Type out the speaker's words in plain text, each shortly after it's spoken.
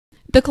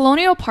The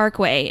Colonial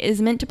Parkway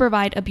is meant to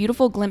provide a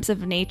beautiful glimpse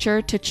of nature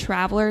to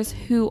travelers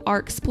who are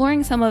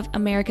exploring some of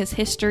America's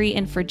history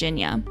in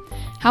Virginia.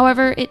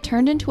 However, it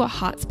turned into a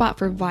hotspot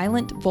for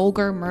violent,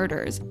 vulgar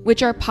murders,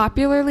 which are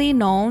popularly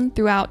known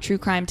throughout true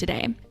crime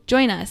today.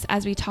 Join us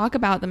as we talk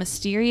about the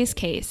mysterious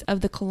case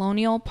of the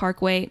Colonial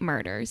Parkway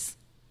murders.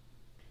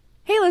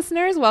 Hey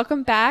listeners,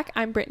 welcome back.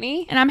 I'm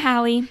Brittany. And I'm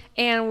Hallie.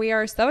 And we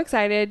are so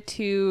excited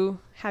to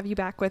have you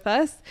back with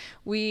us.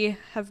 We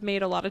have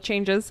made a lot of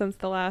changes since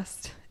the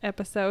last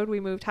episode.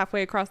 We moved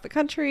halfway across the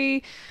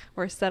country.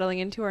 We're settling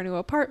into our new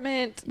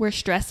apartment. We're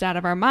stressed out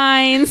of our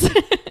minds.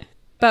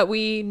 But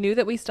we knew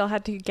that we still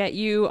had to get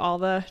you all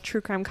the true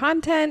crime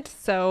content.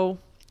 So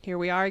here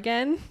we are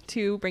again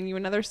to bring you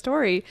another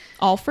story.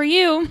 All for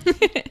you.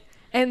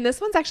 And this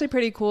one's actually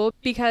pretty cool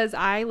because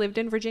I lived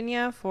in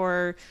Virginia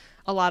for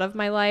a lot of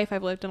my life.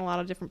 I've lived in a lot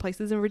of different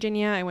places in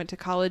Virginia. I went to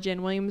college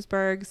in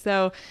Williamsburg.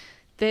 So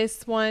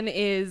this one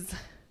is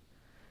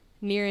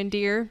near and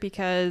dear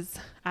because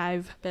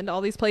I've been to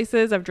all these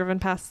places. I've driven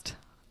past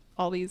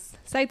all these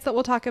sites that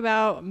we'll talk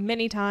about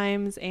many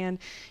times, and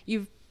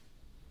you've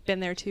been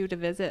there too to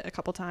visit a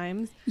couple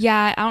times.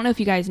 Yeah, I don't know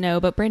if you guys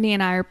know, but Brittany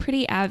and I are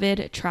pretty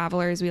avid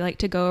travelers. We like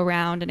to go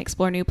around and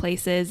explore new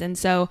places. And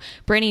so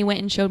Brittany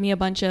went and showed me a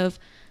bunch of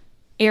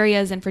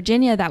areas in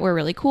Virginia that were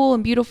really cool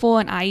and beautiful,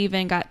 and I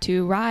even got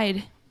to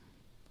ride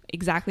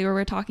exactly where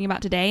we're talking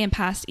about today and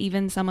past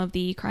even some of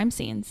the crime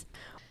scenes.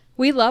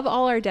 We love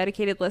all our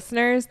dedicated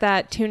listeners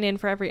that tune in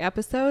for every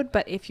episode,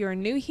 but if you're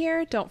new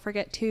here, don't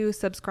forget to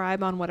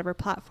subscribe on whatever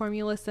platform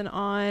you listen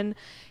on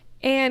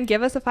and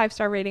give us a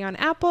 5-star rating on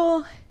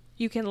Apple.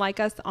 You can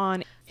like us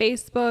on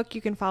Facebook.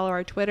 You can follow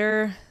our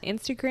Twitter,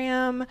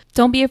 Instagram.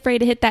 Don't be afraid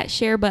to hit that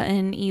share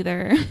button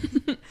either.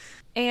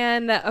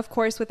 And of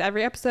course, with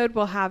every episode,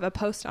 we'll have a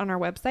post on our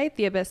website,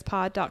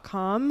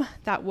 theabysspod.com,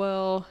 that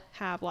will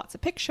have lots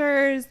of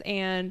pictures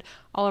and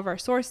all of our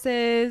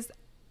sources,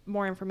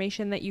 more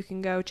information that you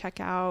can go check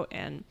out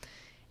and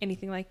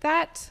anything like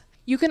that.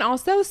 You can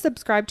also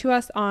subscribe to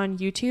us on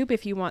YouTube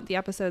if you want the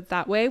episodes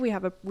that way. We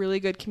have a really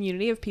good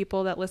community of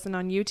people that listen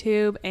on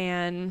YouTube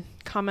and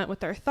comment with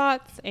their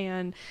thoughts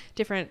and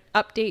different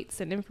updates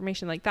and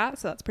information like that.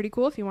 So that's pretty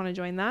cool if you want to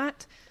join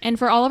that. And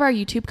for all of our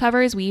YouTube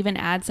covers, we even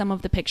add some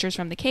of the pictures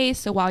from the case.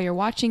 So while you're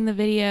watching the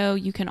video,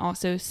 you can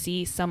also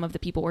see some of the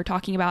people we're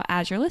talking about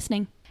as you're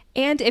listening.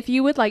 And if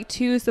you would like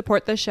to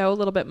support the show a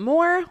little bit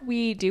more,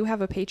 we do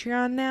have a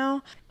Patreon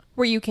now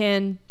where you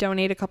can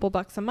donate a couple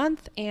bucks a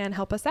month and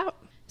help us out.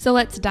 So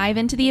let's dive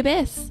into the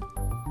abyss.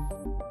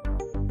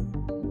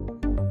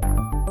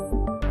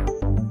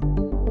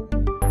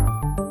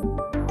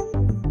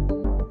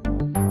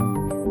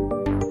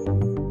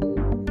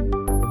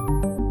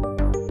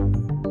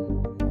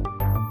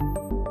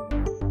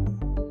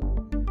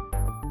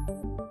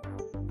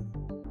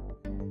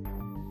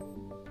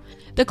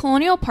 The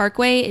Colonial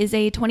Parkway is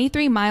a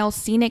 23-mile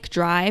scenic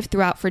drive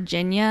throughout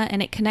Virginia,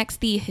 and it connects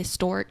the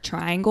historic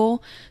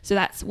triangle. So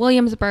that's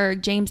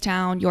Williamsburg,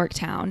 Jamestown,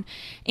 Yorktown.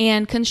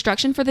 And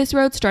construction for this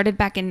road started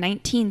back in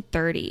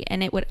 1930,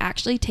 and it would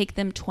actually take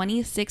them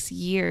 26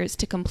 years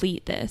to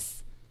complete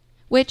this,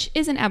 which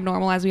isn't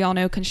abnormal. As we all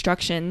know,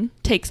 construction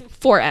takes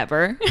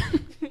forever,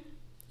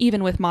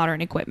 even with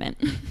modern equipment.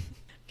 If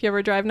you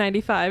ever drive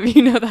 95,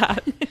 you know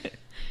that.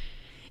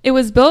 It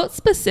was built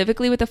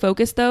specifically with a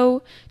focus,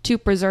 though, to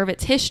preserve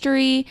its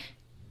history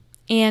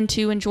and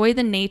to enjoy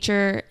the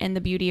nature and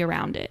the beauty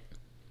around it.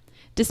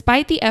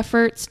 Despite the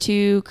efforts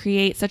to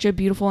create such a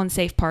beautiful and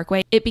safe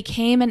parkway, it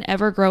became an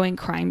ever-growing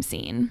crime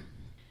scene.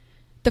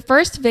 The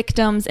first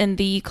victims in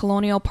the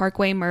Colonial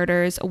Parkway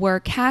murders were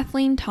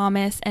Kathleen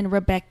Thomas and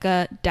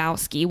Rebecca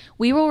Dowski.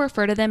 We will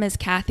refer to them as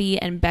Kathy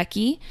and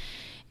Becky.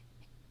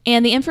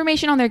 And the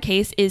information on their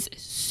case is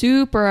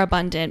super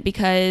abundant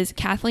because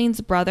Kathleen's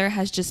brother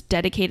has just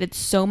dedicated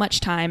so much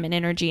time and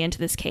energy into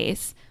this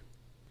case.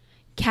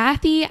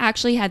 Kathy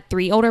actually had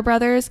 3 older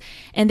brothers,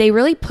 and they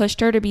really pushed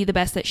her to be the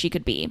best that she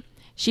could be.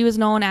 She was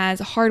known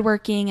as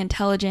hardworking,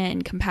 intelligent,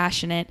 and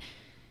compassionate.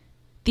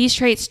 These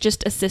traits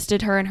just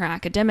assisted her in her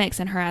academics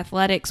and her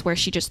athletics, where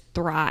she just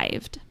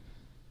thrived.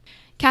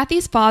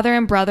 Kathy's father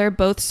and brother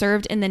both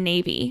served in the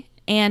Navy.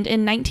 And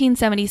in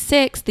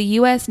 1976, the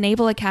U.S.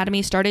 Naval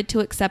Academy started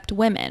to accept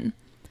women.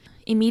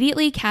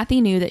 Immediately,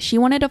 Kathy knew that she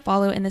wanted to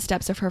follow in the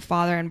steps of her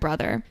father and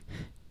brother.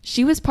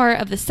 She was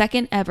part of the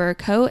second ever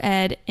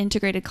co-ed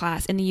integrated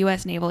class in the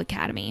U.S. Naval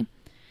Academy,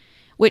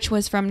 which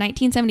was from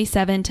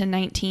 1977 to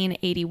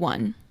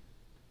 1981.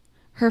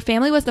 Her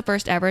family was the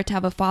first ever to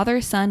have a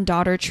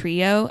father-son-daughter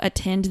trio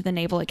attend the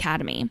Naval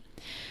Academy.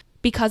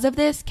 Because of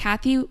this,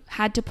 Kathy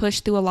had to push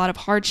through a lot of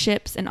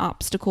hardships and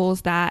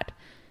obstacles that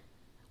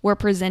were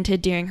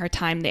presented during her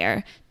time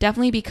there,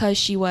 definitely because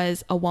she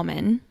was a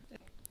woman,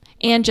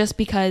 and just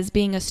because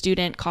being a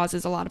student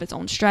causes a lot of its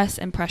own stress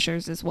and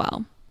pressures as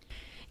well.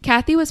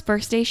 Kathy was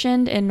first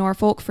stationed in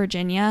Norfolk,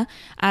 Virginia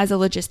as a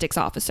logistics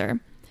officer.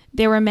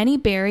 There were many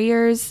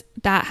barriers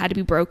that had to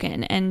be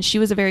broken, and she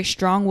was a very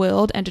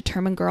strong-willed and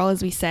determined girl,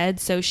 as we said,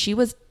 so she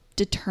was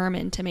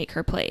determined to make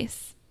her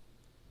place.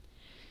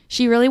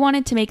 She really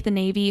wanted to make the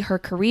Navy her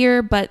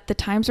career, but the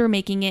times were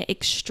making it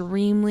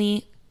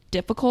extremely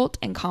difficult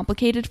and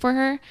complicated for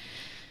her.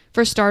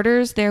 For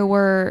starters, there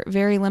were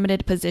very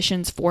limited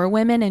positions for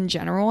women in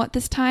general at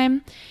this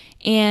time,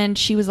 and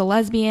she was a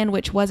lesbian,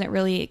 which wasn't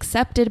really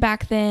accepted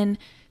back then,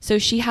 so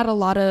she had a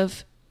lot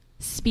of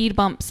speed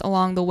bumps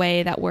along the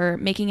way that were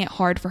making it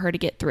hard for her to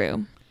get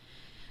through.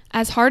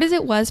 As hard as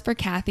it was for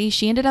Kathy,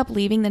 she ended up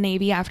leaving the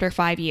Navy after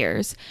 5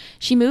 years.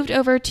 She moved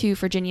over to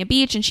Virginia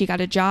Beach and she got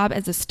a job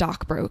as a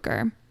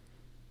stockbroker.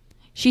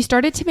 She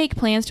started to make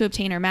plans to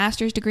obtain her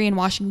master's degree in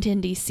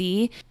Washington,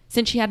 D.C.,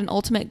 since she had an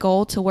ultimate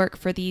goal to work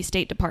for the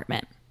State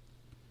Department.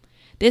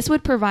 This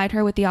would provide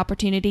her with the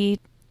opportunity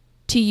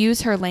to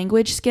use her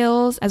language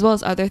skills as well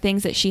as other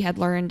things that she had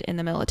learned in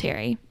the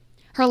military.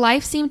 Her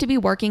life seemed to be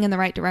working in the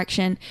right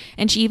direction,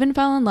 and she even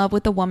fell in love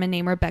with a woman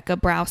named Rebecca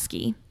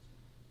Browski.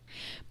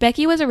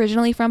 Becky was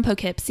originally from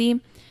Poughkeepsie,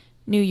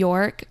 New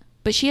York,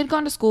 but she had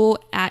gone to school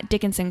at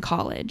Dickinson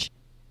College.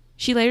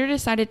 She later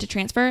decided to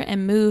transfer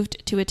and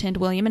moved to attend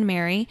William and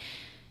Mary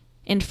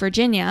in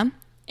Virginia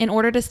in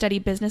order to study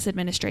business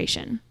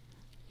administration.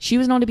 She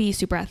was known to be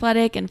super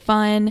athletic and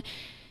fun,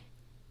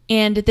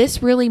 and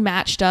this really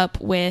matched up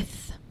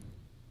with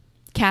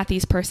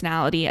Kathy's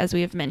personality, as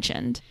we have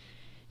mentioned.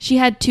 She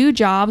had 2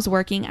 jobs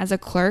working as a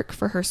clerk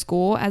for her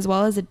school as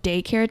well as a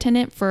daycare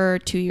attendant for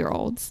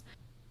 2-year-olds.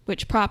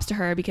 Which props to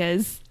her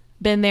because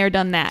been there,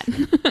 done that.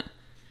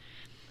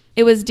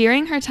 It was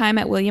during her time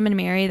at William and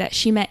Mary that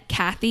she met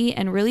Kathy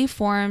and really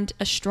formed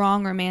a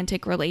strong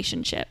romantic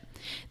relationship.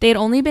 They had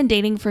only been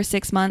dating for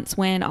 6 months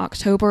when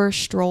October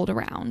strolled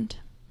around.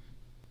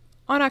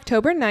 On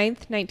October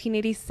 9th,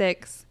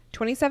 1986,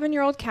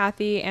 27-year-old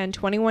Kathy and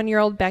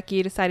 21-year-old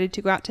Becky decided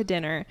to go out to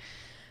dinner.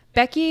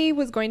 Becky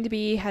was going to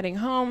be heading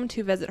home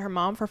to visit her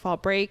mom for fall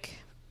break,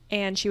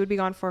 and she would be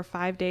gone for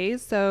 5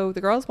 days, so the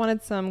girls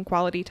wanted some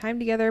quality time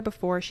together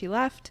before she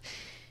left,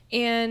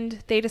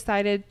 and they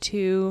decided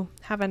to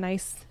have a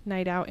nice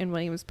night out in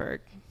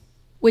Williamsburg.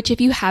 Which, if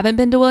you haven't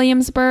been to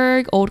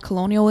Williamsburg, old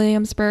Colonial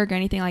Williamsburg or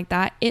anything like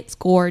that, it's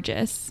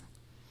gorgeous.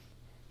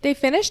 They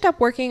finished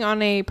up working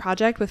on a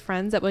project with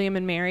friends at William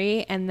and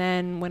Mary and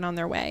then went on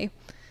their way.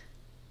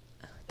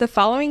 The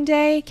following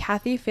day,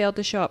 Kathy failed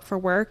to show up for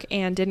work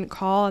and didn't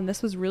call, and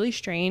this was really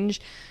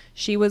strange.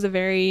 She was a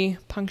very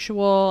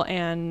punctual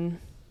and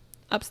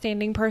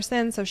upstanding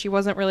person, so she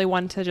wasn't really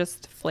one to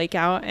just flake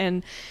out,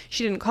 and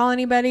she didn't call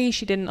anybody.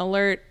 She didn't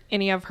alert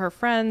any of her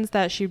friends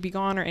that she'd be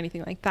gone or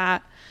anything like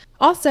that.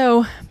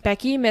 Also,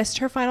 Becky missed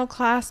her final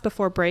class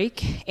before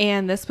break,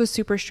 and this was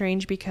super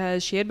strange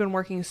because she had been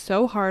working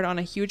so hard on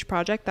a huge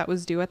project that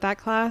was due at that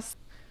class.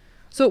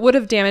 So it would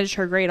have damaged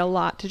her grade a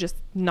lot to just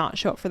not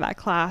show up for that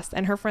class,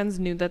 and her friends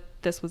knew that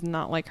this was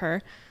not like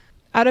her.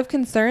 Out of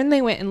concern,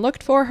 they went and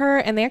looked for her,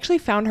 and they actually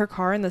found her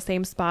car in the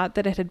same spot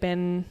that it had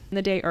been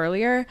the day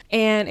earlier,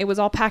 and it was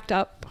all packed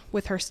up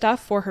with her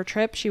stuff for her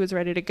trip. She was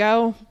ready to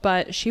go,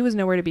 but she was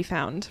nowhere to be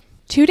found.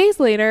 2 days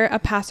later, a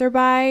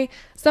passerby,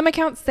 some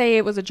accounts say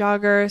it was a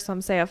jogger,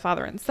 some say a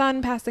father and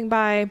son passing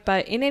by,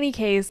 but in any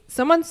case,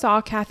 someone saw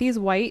Kathy's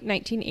white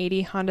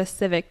 1980 Honda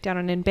Civic down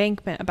an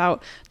embankment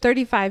about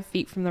 35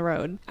 feet from the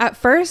road. At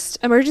first,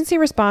 emergency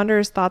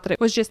responders thought that it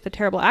was just a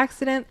terrible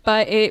accident,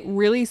 but it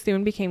really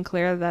soon became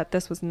clear that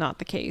this was not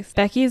the case.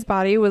 Becky's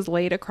body was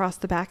laid across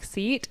the back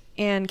seat,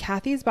 and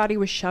Kathy's body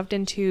was shoved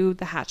into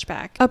the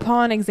hatchback.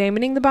 Upon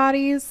examining the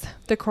bodies,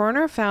 the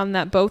coroner found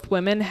that both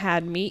women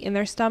had meat in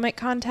their stomach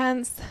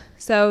contents,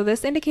 so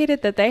this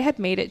indicated that they had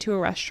made it to a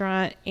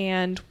restaurant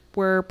and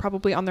were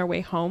probably on their way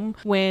home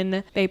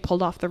when they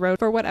pulled off the road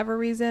for whatever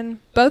reason.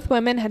 Both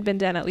women had been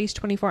dead at least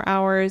 24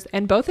 hours,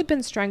 and both had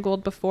been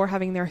strangled before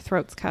having their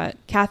throats cut.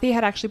 Kathy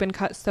had actually been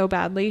cut so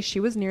badly she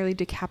was nearly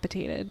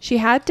decapitated. She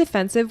had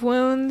defensive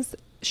wounds,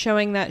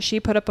 showing that she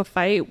put up a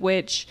fight,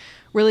 which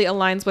really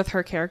aligns with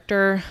her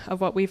character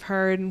of what we've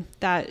heard,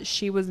 that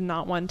she was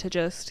not one to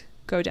just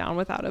go down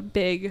without a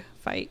big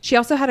fight. She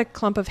also had a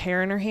clump of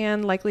hair in her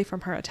hand, likely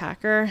from her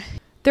attacker.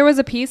 There was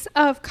a piece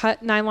of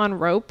cut nylon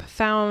rope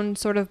found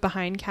sort of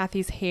behind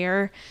Kathy's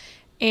hair,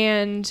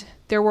 and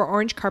there were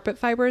orange carpet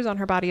fibers on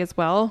her body as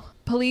well.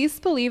 Police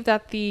believe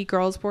that the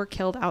girls were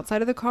killed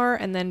outside of the car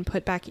and then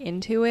put back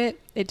into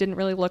it. It didn't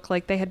really look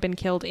like they had been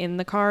killed in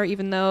the car,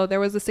 even though there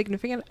was a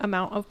significant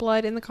amount of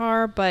blood in the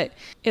car, but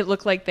it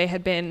looked like they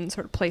had been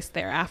sort of placed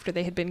there after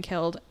they had been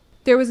killed.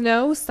 There was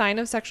no sign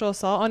of sexual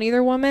assault on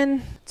either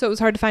woman, so it was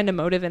hard to find a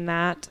motive in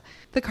that.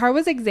 The car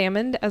was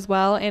examined as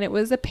well, and it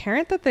was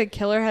apparent that the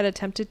killer had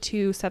attempted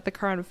to set the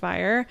car on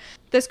fire.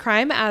 This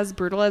crime, as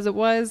brutal as it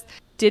was,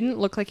 didn't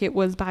look like it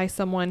was by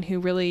someone who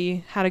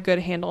really had a good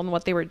handle on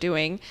what they were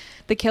doing.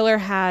 The killer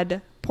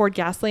had poured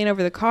gasoline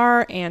over the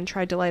car and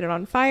tried to light it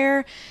on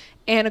fire,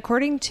 and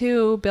according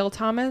to Bill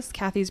Thomas,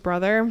 Kathy's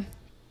brother,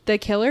 the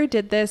killer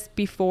did this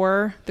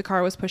before the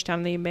car was pushed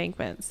down the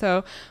embankment.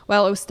 So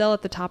while it was still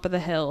at the top of the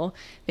hill,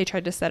 they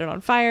tried to set it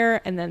on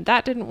fire, and then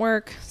that didn't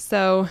work.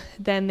 So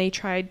then they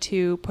tried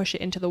to push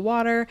it into the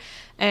water,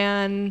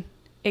 and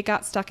it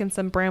got stuck in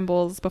some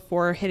brambles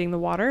before hitting the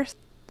water.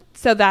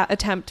 So that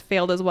attempt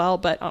failed as well,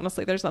 but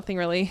honestly, there's nothing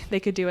really they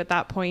could do at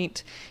that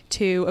point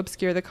to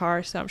obscure the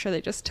car, so I'm sure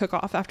they just took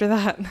off after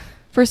that.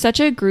 For such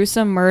a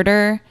gruesome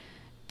murder,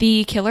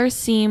 the killer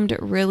seemed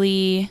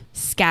really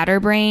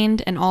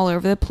scatterbrained and all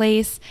over the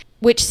place,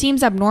 which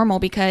seems abnormal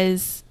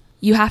because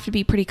you have to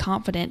be pretty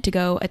confident to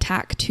go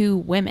attack 2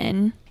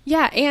 women.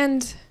 Yeah,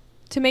 and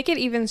to make it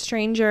even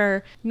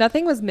stranger,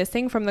 nothing was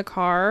missing from the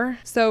car.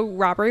 So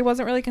robbery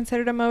wasn't really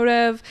considered a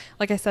motive.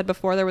 Like I said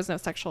before, there was no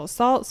sexual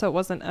assault, so it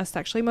wasn't a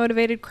sexually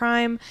motivated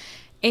crime.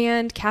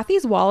 And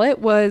Kathy's wallet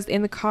was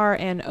in the car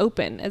and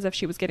open, as if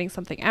she was getting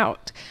something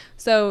out.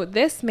 So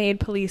this made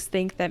police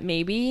think that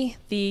maybe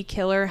the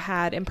killer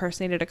had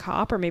impersonated a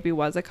cop, or maybe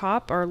was a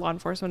cop or law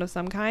enforcement of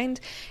some kind,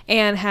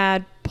 and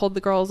had pulled the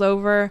girls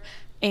over,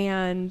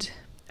 and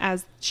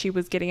as she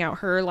was getting out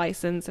her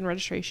license and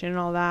registration and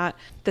all that,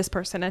 this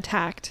person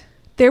attacked.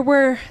 There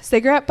were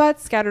cigarette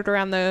butts scattered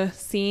around the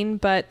scene,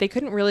 but they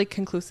couldn't really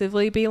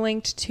conclusively be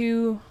linked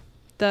to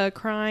the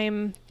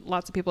crime.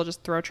 Lots of people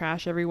just throw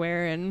trash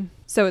everywhere, and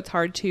so it's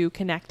hard to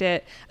connect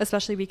it,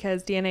 especially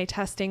because DNA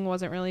testing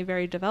wasn't really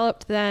very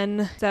developed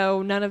then.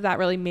 So none of that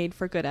really made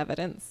for good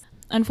evidence.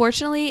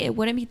 Unfortunately, it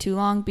wouldn't be too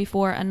long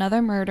before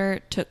another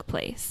murder took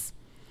place.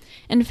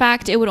 In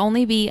fact, it would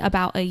only be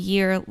about a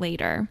year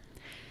later.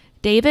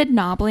 David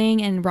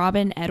Knobling and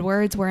Robin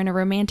Edwards were in a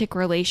romantic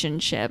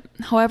relationship.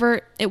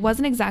 However, it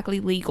wasn't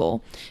exactly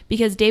legal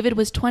because David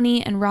was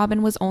 20 and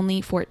Robin was only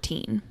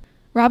 14.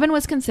 Robin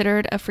was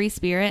considered a free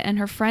spirit, and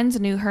her friends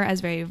knew her as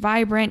very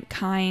vibrant,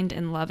 kind,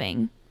 and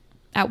loving.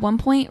 At one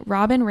point,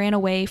 Robin ran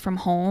away from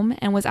home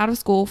and was out of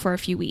school for a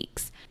few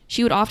weeks.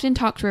 She would often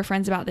talk to her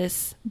friends about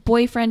this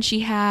boyfriend she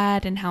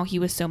had and how he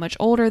was so much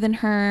older than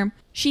her.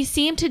 She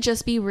seemed to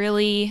just be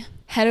really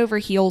head over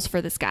heels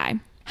for this guy.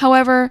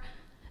 However,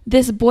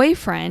 this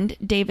boyfriend,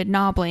 David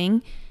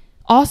Knobling,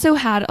 also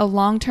had a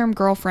long-term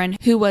girlfriend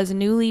who was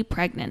newly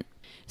pregnant.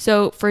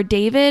 So for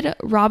David,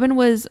 Robin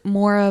was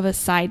more of a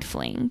side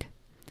fling.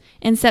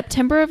 In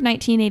September of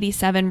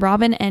 1987,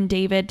 Robin and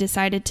David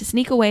decided to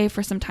sneak away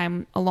for some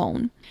time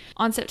alone.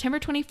 On September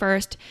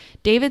 21st,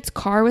 David's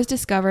car was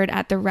discovered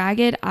at the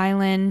Ragged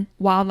Island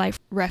Wildlife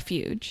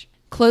Refuge,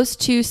 close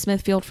to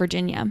Smithfield,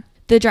 Virginia.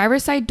 The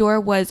driver's side door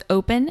was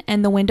open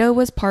and the window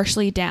was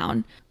partially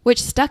down,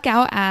 which stuck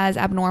out as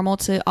abnormal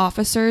to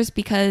officers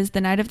because the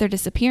night of their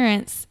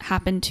disappearance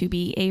happened to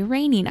be a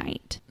rainy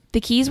night.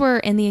 The keys were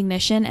in the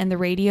ignition and the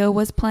radio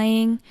was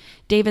playing.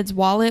 David's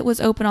wallet was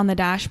open on the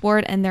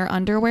dashboard and their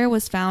underwear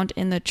was found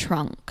in the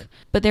trunk,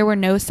 but there were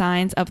no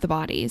signs of the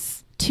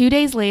bodies. 2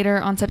 days later,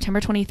 on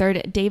September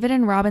 23rd, David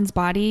and Robin's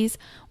bodies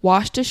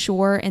washed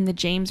ashore in the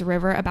James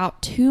River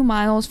about 2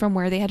 miles from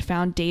where they had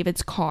found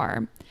David's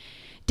car.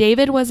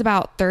 David was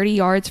about 30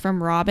 yards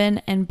from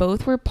Robin, and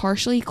both were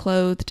partially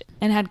clothed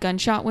and had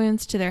gunshot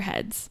wounds to their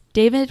heads.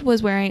 David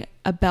was wearing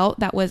a belt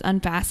that was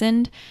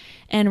unfastened,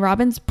 and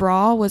Robin's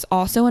bra was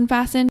also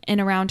unfastened and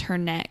around her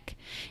neck.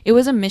 It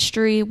was a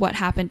mystery what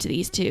happened to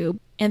these two,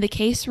 and the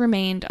case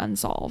remained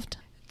unsolved.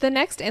 The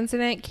next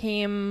incident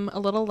came a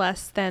little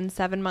less than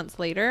 7 months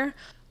later.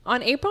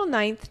 On April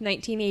 9th,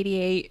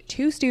 1988,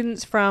 2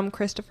 students from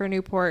Christopher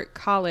Newport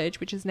College,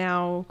 which is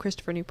now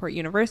Christopher Newport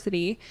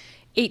University,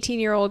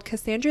 18-year-old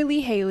Cassandra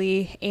Lee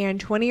Haley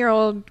and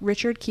 20-year-old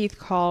Richard Keith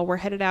Call were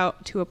headed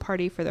out to a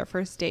party for their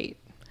first date.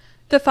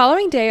 The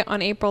following day,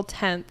 on April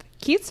 10th,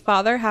 Keith's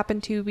father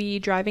happened to be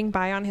driving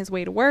by on his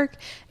way to work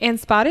and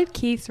spotted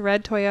Keith's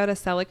red Toyota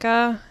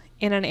Celica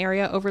in an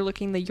area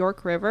overlooking the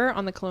York River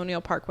on the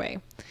Colonial Parkway.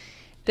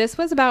 This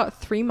was about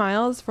 3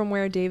 miles from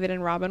where David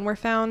and Robin were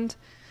found.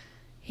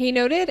 He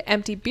noted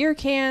empty beer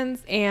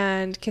cans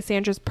and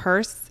Cassandra's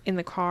purse in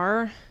the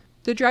car.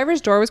 The driver's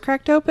door was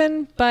cracked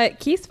open, but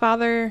Keith's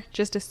father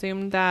just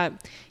assumed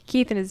that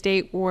Keith and his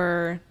date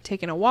were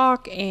taking a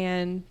walk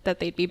and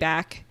that they'd be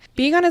back.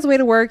 Being on his way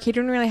to work, he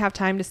didn't really have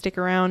time to stick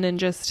around and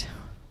just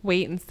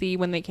wait and see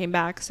when they came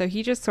back, so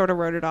he just sort of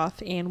wrote it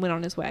off and went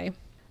on his way.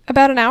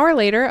 About an hour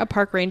later, a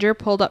park ranger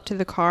pulled up to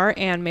the car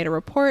and made a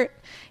report.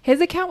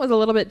 His account was a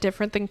little bit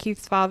different than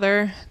Keith's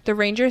father. The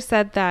ranger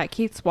said that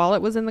Keith's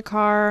wallet was in the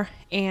car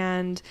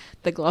and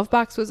the glove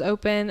box was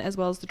open, as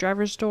well as the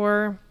driver's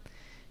door.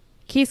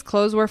 Keith's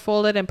clothes were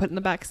folded and put in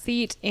the back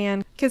seat,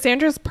 and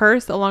Cassandra's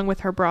purse, along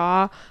with her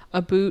bra,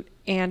 a boot,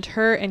 and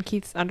her and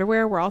Keith's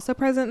underwear were also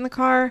present in the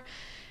car.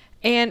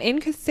 And in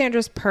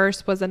Cassandra's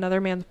purse was another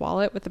man's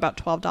wallet with about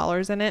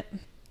 $12 in it.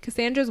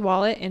 Cassandra's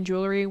wallet and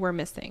jewelry were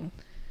missing.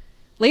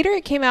 Later,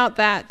 it came out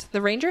that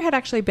the ranger had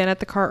actually been at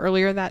the car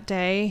earlier that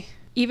day,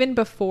 even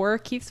before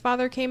Keith's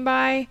father came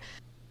by.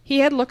 He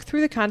had looked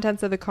through the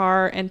contents of the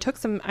car and took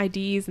some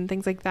IDs and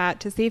things like that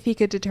to see if he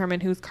could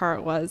determine whose car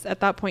it was. At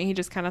that point, he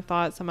just kind of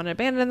thought someone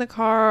abandoned the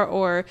car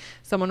or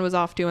someone was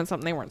off doing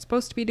something they weren't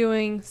supposed to be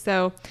doing.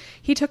 So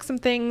he took some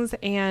things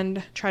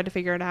and tried to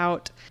figure it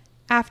out.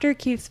 After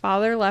Keith's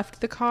father left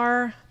the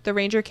car, the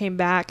ranger came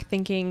back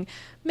thinking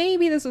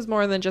maybe this was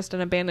more than just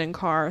an abandoned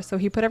car. So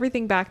he put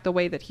everything back the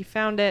way that he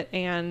found it,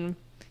 and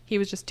he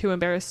was just too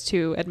embarrassed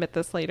to admit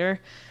this later.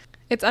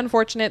 It's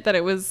unfortunate that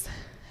it was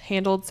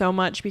handled so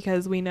much,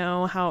 because we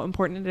know how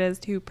important it is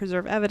to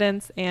preserve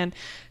evidence, and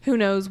who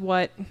knows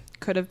what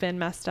could have been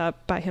messed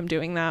up by him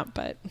doing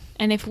that.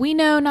 And if we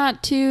know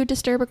not to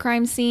disturb a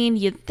crime scene,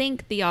 you'd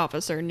think the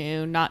officer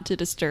knew not to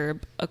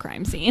disturb a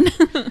crime scene.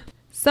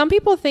 Some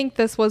people think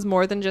this was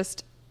more than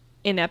just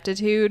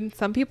ineptitude.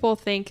 Some people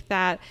think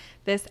that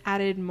this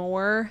added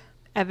more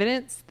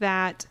evidence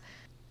that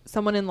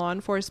someone in law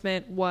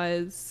enforcement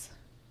was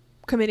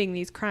committing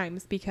these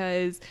crimes,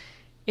 because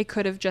it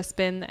could have just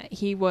been that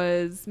he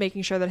was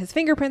making sure that his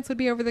fingerprints would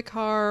be over the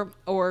car,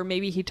 or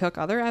maybe he took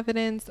other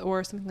evidence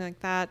or something like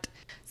that.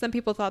 Some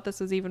people thought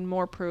this was even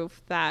more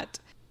proof that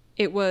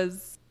it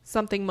was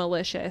something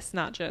malicious,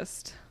 not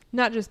just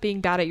being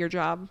bad at your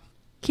job.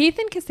 Keith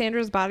and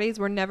Cassandra's bodies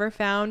were never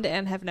found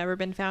and have never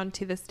been found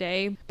to this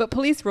day, but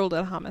police ruled it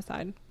a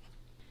homicide.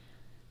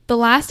 The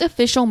last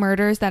official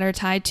murders that are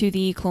tied to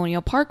the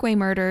Colonial Parkway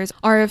murders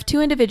are of two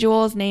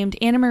individuals named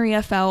Anna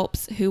Maria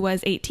Phelps, who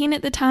was 18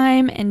 at the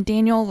time, and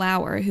Daniel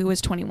Lauer, who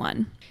was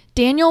 21.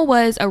 Daniel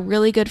was a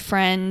really good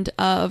friend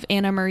of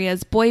Anna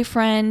Maria's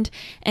boyfriend,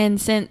 and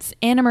since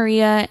Anna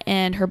Maria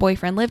and her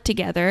boyfriend lived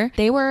together,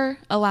 they were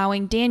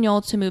allowing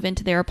Daniel to move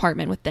into their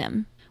apartment with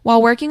them.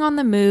 While working on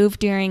the move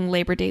during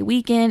Labor Day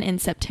weekend in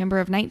September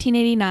of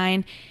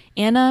 1989,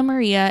 Anna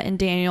Maria and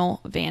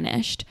Daniel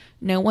vanished.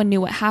 No one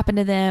knew what happened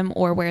to them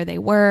or where they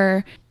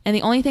were, and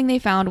the only thing they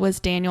found was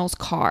Daniel's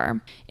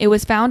car. It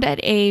was found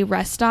at a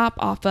rest stop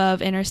off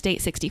of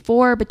Interstate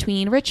 64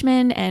 between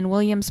Richmond and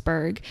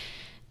Williamsburg.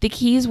 The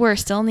keys were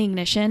still in the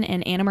ignition,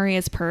 and Anna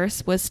Maria's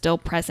purse was still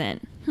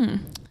present.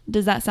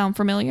 Does that sound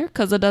familiar?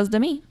 Because it does to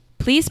me.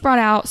 Police brought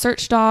out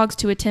search dogs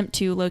to attempt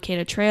to locate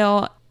a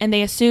trail, and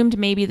they assumed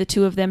maybe the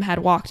two of them had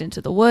walked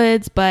into the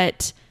woods,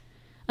 but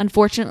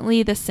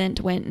unfortunately, the scent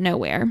went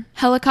nowhere.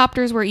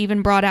 Helicopters were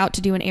even brought out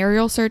to do an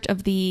aerial search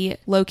of the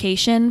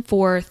location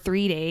for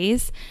 3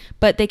 days,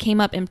 but they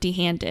came up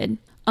empty-handed.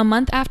 A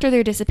month after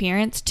their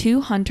disappearance,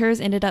 two hunters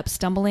ended up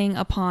stumbling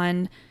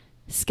upon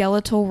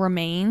skeletal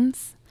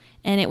remains,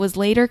 and it was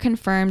later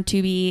confirmed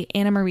to be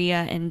Anna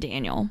Maria and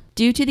Daniel.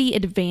 Due to the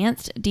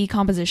advanced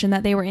decomposition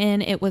that they were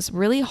in, it was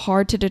really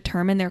hard to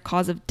determine their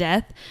cause of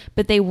death,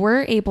 but they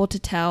were able to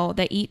tell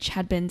that each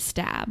had been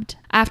stabbed.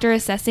 After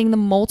assessing the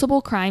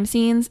multiple crime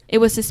scenes, it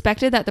was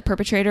suspected that the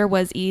perpetrator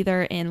was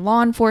either in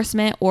law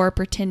enforcement or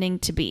pretending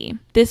to be.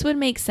 This would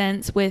make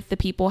sense with the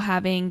people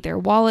having their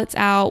wallets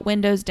out,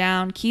 windows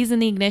down, keys in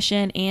the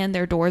ignition, and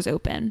their doors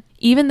open.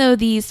 Even though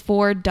these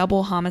 4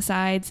 double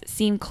homicides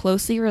seem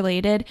closely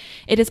related,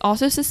 it is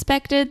also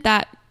suspected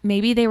that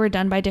maybe they were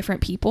done by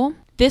different people.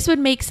 This would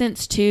make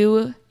sense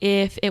too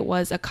if it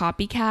was a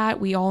copycat.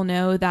 We all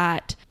know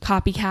that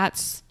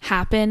copycats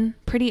happen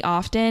pretty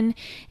often,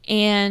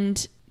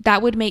 and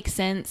that would make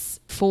sense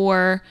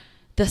for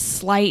the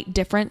slight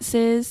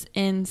differences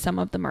in some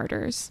of the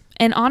murders.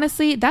 And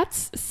honestly,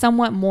 that's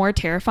somewhat more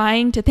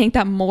terrifying to think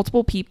that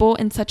multiple people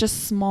in such a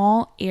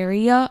small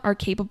area are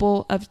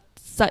capable of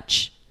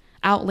such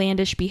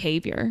outlandish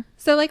behavior.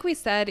 So like we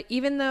said,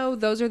 even though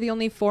those are the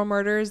only 4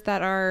 murders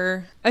that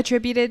are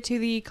attributed to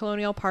the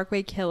Colonial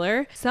Parkway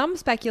killer, some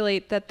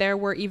speculate that there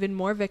were even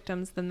more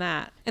victims than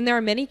that. And there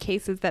are many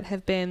cases that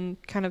have been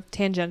kind of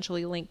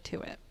tangentially linked to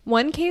it.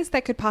 One case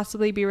that could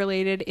possibly be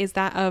related is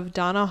that of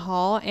Donna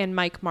Hall and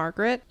Mike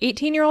Margaret.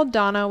 18-year-old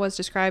Donna was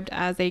described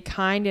as a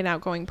kind and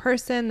outgoing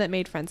person that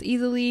made friends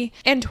easily,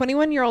 and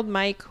 21-year-old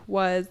Mike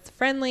was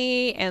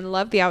friendly and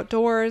loved the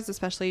outdoors,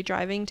 especially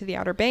driving to the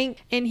Outer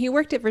Bank, and he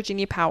worked at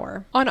Virginia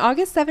Power. On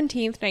August 17th,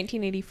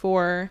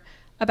 1984,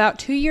 about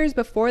 2 years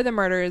before the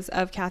murders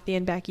of Kathy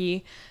and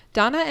Becky,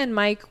 Donna and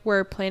Mike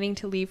were planning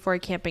to leave for a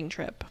camping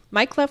trip.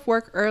 Mike left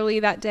work early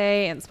that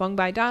day and swung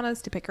by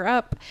Donna's to pick her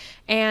up,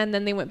 and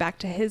then they went back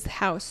to his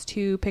house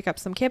to pick up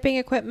some camping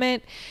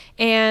equipment,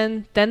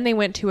 and then they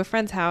went to a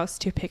friend's house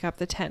to pick up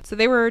the tent. So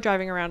they were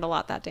driving around a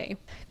lot that day.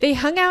 They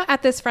hung out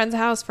at this friend's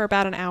house for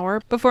about an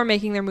hour before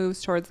making their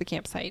moves towards the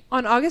campsite.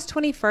 On August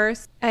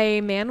 21st,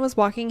 a man was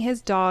walking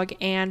his dog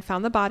and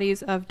found the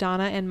bodies of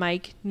Donna and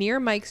Mike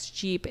near Mike's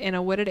Jeep in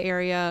a wooded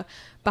area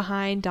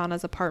behind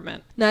Donna's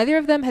apartment. Neither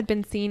of them had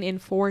been seen in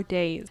 4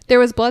 days. There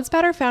was blood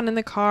spatter found in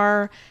the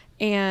car,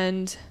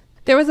 and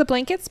there was a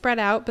blanket spread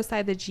out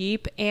beside the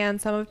Jeep, and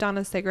some of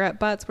Donna's cigarette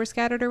butts were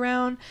scattered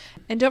around.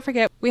 And don't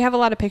forget, we have a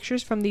lot of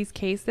pictures from these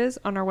cases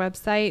on our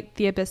website,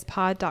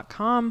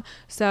 theabysspod.com,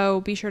 so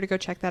be sure to go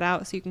check that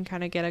out so you can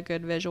kind of get a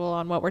good visual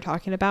on what we're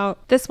talking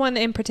about. This one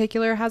in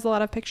particular has a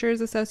lot of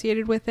pictures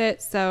associated with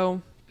it,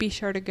 so be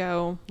sure to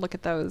go look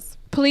at those.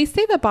 Police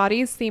say the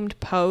bodies seemed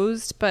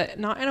posed, but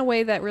not in a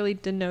way that really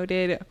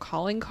denoted a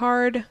calling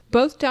card.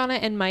 Both Donna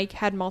and Mike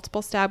had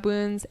multiple stab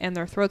wounds and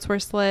their throats were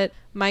slit.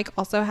 Mike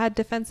also had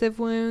defensive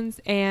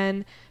wounds,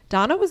 and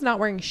Donna was not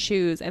wearing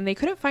shoes, and they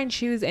couldn't find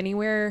shoes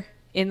anywhere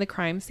in the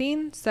crime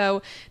scene.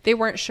 So they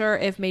weren't sure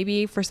if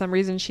maybe for some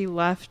reason she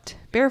left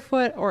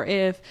barefoot, or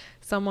if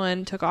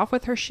someone took off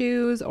with her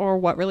shoes or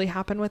what really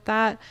happened with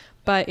that.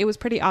 But it was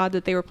pretty odd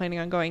that they were planning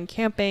on going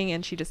camping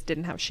and she just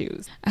didn't have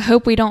shoes. I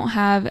hope we don't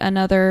have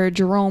another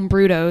Jerome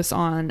Brudos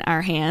on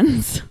our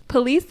hands.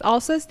 Police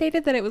also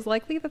stated that it was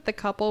likely that the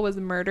couple was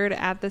murdered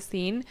at the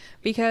scene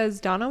because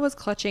Donna was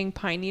clutching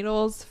pine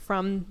needles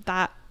from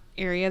that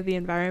area of the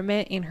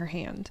environment in her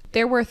hand.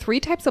 There were 3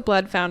 types of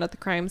blood found at the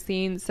crime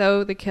scene,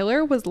 so the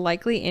killer was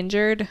likely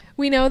injured.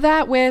 We know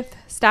that with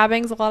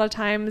stabbings, a lot of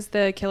times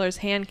the killer's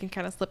hand can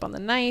kind of slip on the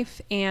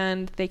knife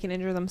and they can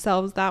injure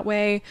themselves that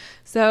way,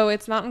 so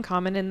it's not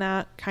uncommon in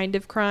that kind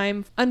of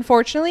crime.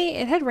 Unfortunately,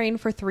 it had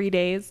rained for 3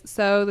 days,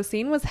 so the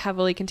scene was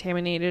heavily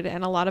contaminated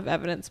and a lot of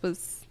evidence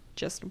was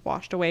just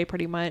washed away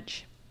pretty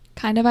much.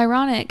 Kind of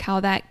ironic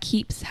how that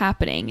keeps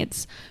happening.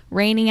 It's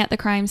raining at the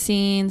crime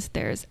scenes.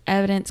 There's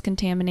evidence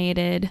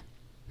contaminated.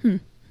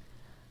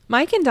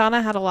 Mike and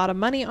Donna had a lot of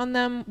money on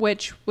them,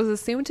 which was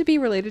assumed to be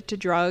related to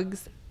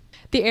drugs.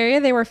 The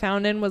area they were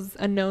found in was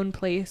a known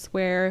place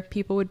where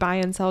people would buy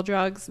and sell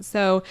drugs.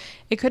 So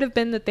it could have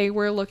been that they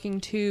were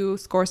looking to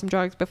score some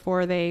drugs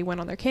before they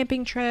went on their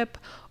camping trip,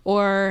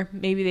 or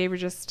maybe they were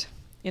just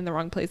in the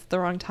wrong place at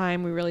the wrong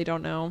time. We really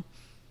don't know.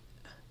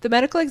 The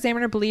medical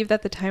examiner believed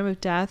that the time of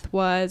death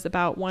was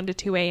about 1 to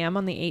 2 a.m.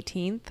 on the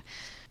 18th.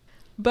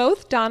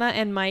 Both Donna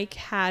and Mike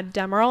had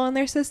Demerol in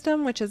their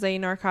system, which is a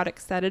narcotic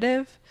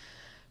sedative.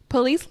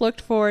 Police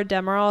looked for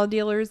Demerol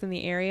dealers in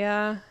the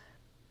area,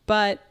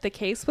 but the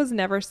case was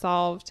never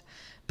solved.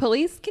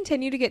 Police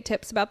continue to get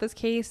tips about this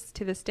case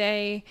to this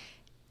day,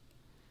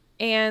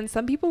 and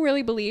some people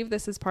really believe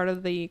this is part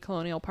of the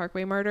Colonial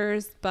Parkway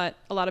murders, but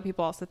a lot of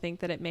people also think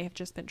that it may have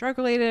just been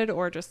drug-related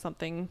or just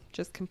something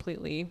just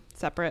completely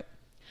separate.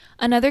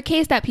 Another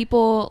case that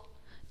people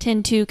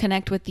tend to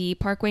connect with the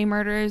Parkway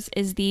murders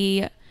is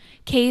the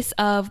case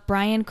of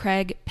Brian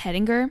Craig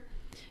Pettinger,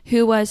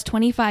 who was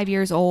 25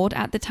 years old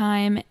at the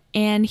time,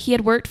 and he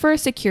had worked for a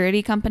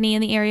security company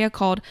in the area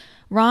called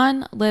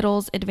Ron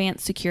Little's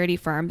Advanced Security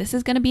Firm. This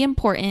is going to be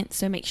important,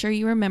 so make sure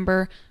you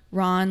remember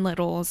Ron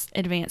Little's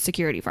Advanced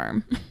Security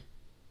Firm.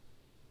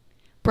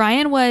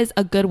 Brian was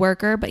a good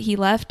worker, but he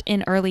left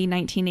in early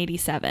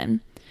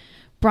 1987.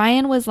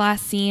 Brian was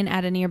last seen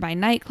at a nearby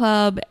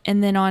nightclub,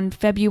 and then on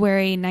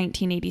February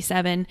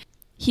 1987,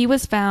 he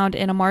was found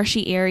in a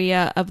marshy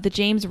area of the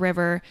James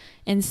River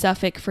in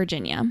Suffolk,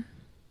 Virginia.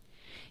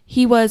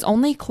 He was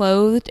only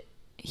clothed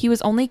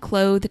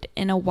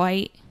in a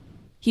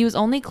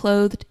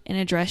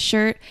dress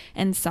shirt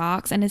and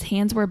socks, and his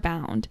hands were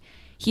bound.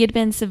 He had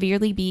been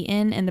severely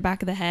beaten in the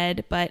back of the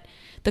head, but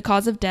the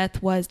cause of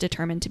death was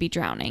determined to be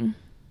drowning.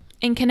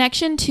 In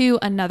connection to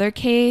another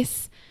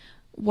case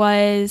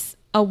was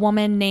a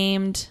woman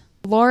named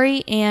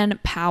Lori Ann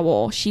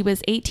Powell. She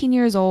was 18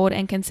 years old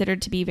and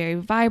considered to be very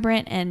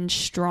vibrant and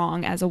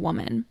strong as a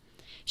woman.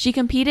 She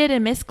competed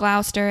in Miss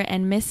Gloucester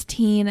and Miss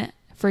Teen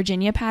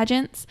Virginia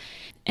pageants,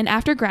 and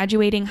after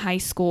graduating high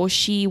school,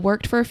 she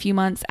worked for a few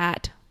months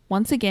at,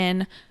 once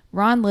again,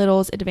 Ron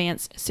Little's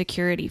Advanced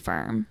Security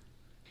Firm.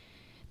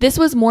 This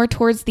was more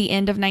towards the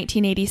end of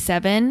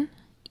 1987.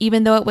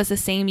 Even though it was the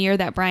same year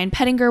that Brian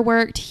Pettinger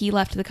worked, he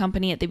left the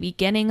company at the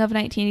beginning of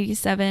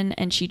 1987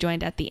 and she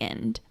joined at the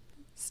end.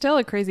 Still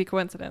a crazy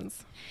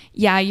coincidence.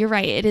 Yeah, you're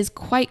right. It is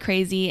quite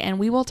crazy, and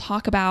we will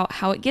talk about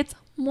how it gets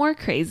more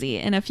crazy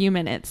in a few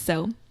minutes,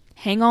 so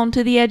hang on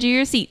to the edge of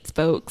your seats,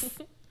 folks.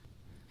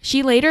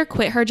 She later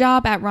quit her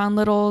job at Ron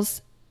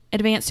Little's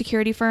Advanced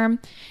Security Firm,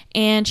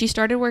 and she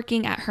started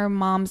working at her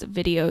mom's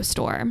video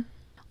store.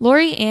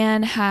 Lori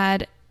Ann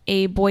had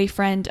a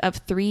boyfriend of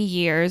 3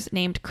 years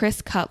named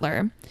Chris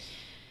Cutler.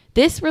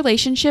 This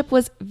relationship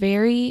was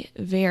very,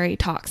 very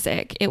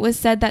toxic. It was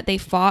said that they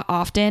fought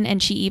often,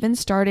 and she even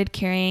started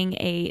carrying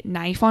a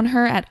knife on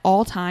her at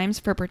all times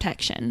for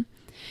protection.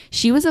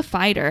 She was a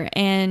fighter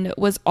and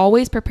was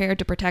always prepared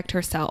to protect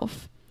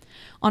herself.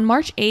 On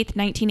March 8th,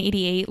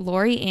 1988,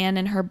 Lori Ann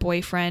and her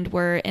boyfriend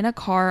were in a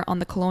car on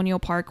the Colonial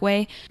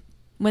Parkway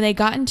when they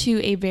got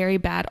into a very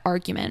bad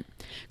argument.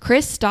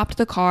 Chris stopped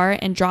the car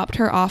and dropped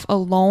her off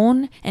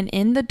alone and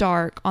in the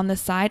dark on the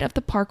side of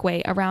the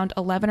parkway around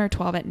 11 or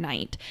 12 at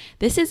night.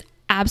 This is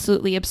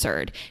absolutely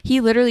absurd. He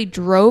literally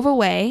drove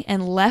away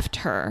and left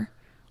her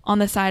on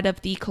the side of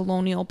the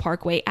Colonial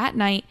Parkway at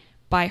night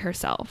by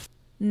herself.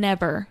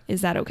 Never is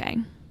that okay.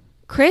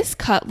 Chris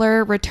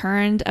Cutler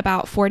returned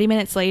about 40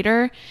 minutes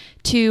later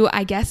to,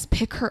 I guess,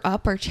 pick her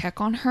up or check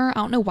on her. I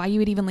don't know why you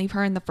would even leave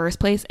her in the first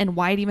place and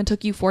why it even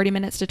took you 40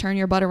 minutes to turn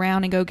your butt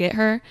around and go get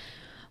her.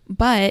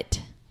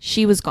 But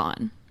she was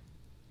gone.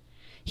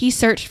 He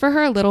searched for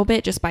her a little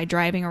bit just by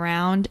driving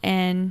around,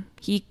 and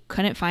he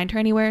couldn't find her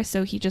anywhere,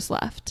 so he just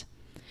left.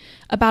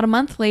 About a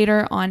month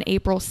later, on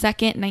April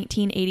 2nd,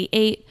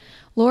 1988,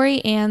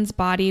 Lori Ann's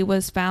body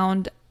was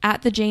found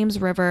at the James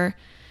River,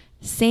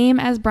 same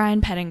as Brian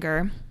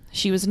Pettinger.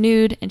 She was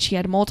nude and she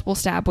had multiple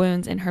stab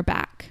wounds in her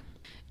back.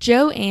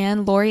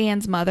 Joanne, Lori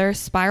Ann's mother,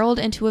 spiraled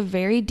into a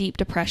very deep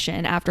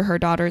depression after her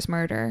daughter's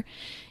murder.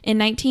 In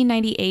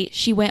 1998,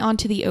 she went on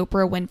to the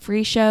Oprah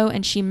Winfrey Show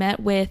and she met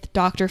with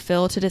Dr.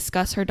 Phil to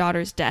discuss her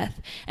daughter's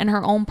death and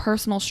her own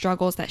personal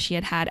struggles that she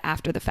had had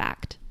after the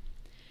fact.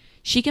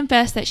 She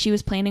confessed that she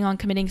was planning on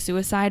committing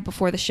suicide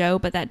before the show,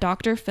 but that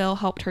Dr. Phil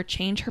helped her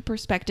change her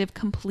perspective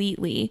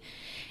completely.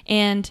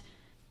 And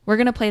we're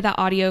going to play that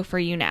audio for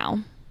you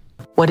now.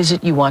 What is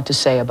it you want to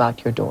say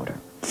about your daughter?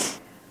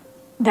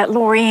 That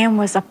Lorianne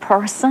was a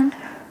person,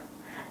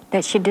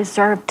 that she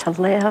deserved to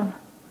live,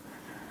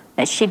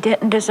 that she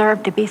didn't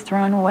deserve to be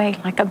thrown away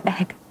like a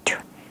bag of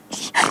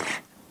trash.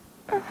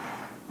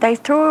 They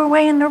threw her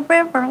away in the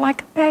river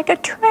like a bag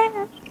of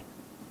trash.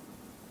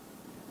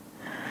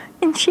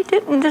 And she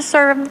didn't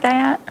deserve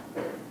that.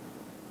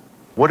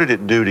 What did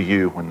it do to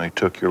you when they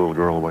took your little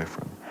girl away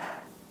from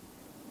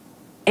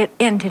you? It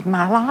ended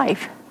my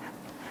life.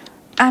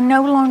 I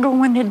no longer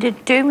wanted to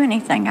do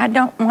anything. I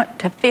don't want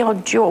to feel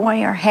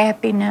joy or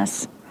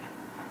happiness.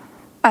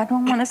 I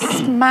don't want to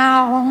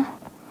smile.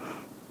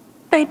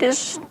 They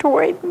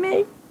destroyed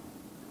me.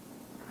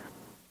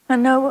 I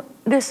know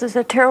this is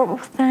a terrible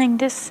thing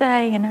to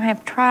say, and I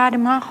have tried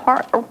in my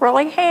heart, I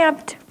really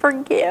have, to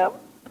forgive.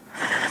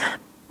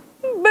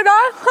 But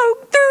I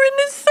hope they're in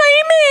the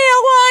same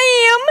hell I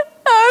am.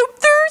 I hope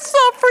they're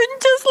suffering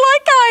just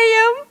like I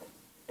am.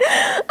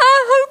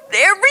 I hope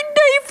every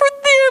day for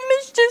them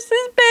is just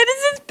as bad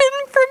as it's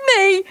been for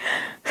me.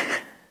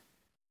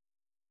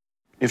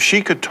 If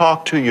she could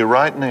talk to you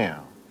right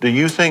now, do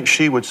you think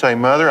she would say,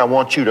 Mother, I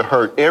want you to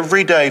hurt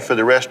every day for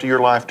the rest of your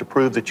life to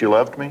prove that you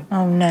loved me?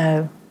 Oh,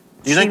 no.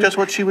 Do you think that's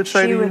what she would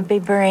say to you? She would be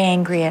very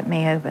angry at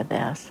me over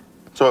this.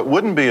 So it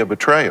wouldn't be a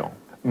betrayal.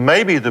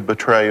 Maybe the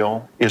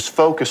betrayal is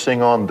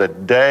focusing on the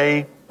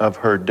day of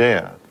her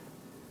death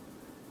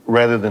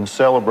rather than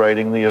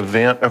celebrating the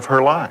event of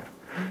her life.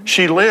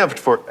 She lived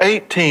for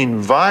 18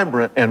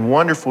 vibrant and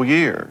wonderful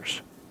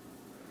years,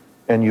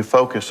 and you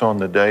focus on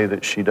the day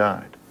that she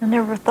died. I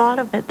never thought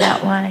of it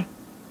that way.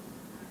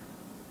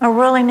 I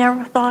really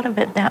never thought of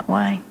it that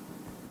way.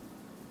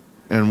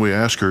 And we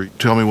asked her,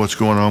 tell me what's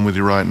going on with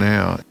you right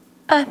now.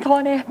 I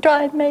thought after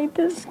I'd made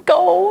this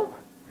goal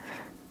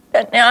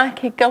that now I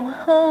could go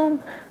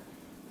home.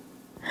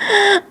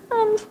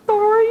 I'm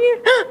sorry.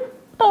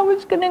 I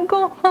was going to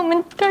go home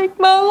and take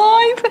my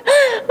life.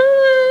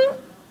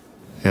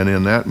 And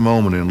in that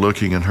moment, in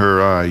looking in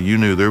her eye, you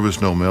knew there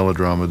was no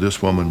melodrama.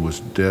 This woman was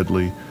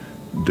deadly,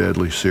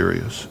 deadly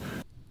serious.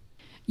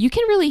 You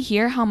can really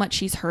hear how much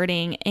she's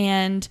hurting,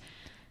 and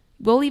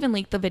we'll even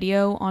link the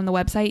video on the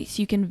website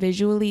so you can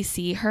visually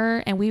see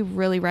her, and we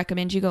really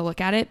recommend you go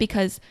look at it,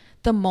 because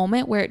the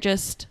moment where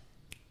the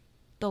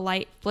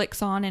light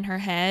flicks on in her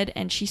head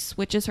and she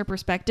switches her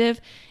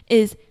perspective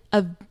is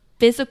a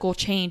physical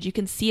change. You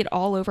can see it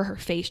all over her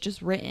face,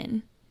 just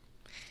written.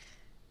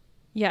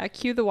 Yeah,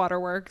 cue the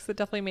waterworks. It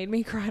definitely made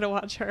me cry to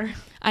watch her.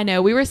 I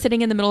know. We were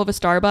sitting in the middle of a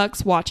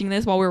Starbucks watching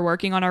this while we were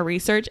working on our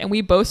research, and we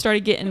both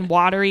started getting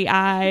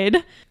watery-eyed.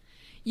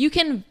 You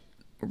can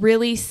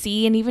really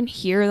see and even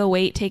hear the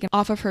weight taken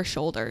off of her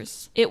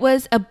shoulders. It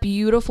was a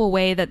beautiful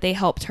way that they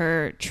helped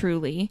her,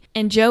 truly.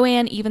 And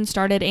Joanne even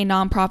started a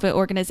nonprofit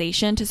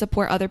organization to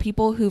support other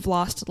people who've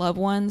lost loved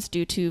ones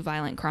due to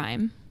violent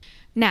crime.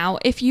 Now,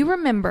 if you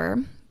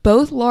remember,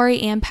 both Lori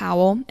Ann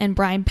Powell and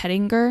Brian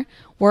Pettinger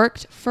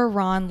worked for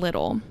Ron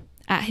Little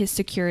at his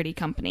security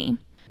company.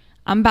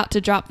 I'm about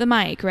to drop the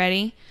mic.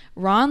 Ready?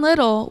 Ron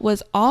Little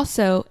was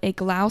also a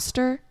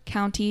Gloucester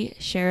County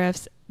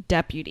Sheriff's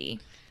deputy.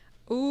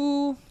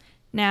 Ooh.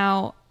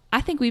 Now,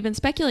 I think we've been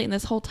speculating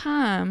this whole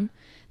time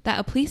that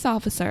a police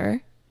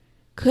officer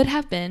could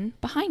have been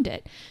behind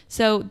it.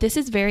 So this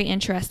is very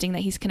interesting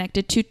that he's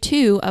connected to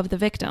two of the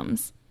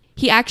victims.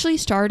 He actually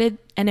started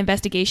an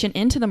investigation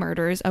into the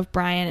murders of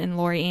Brian and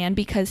Lori Ann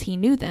because he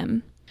knew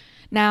them.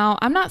 Now,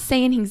 I'm not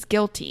saying he's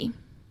guilty,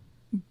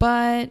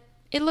 but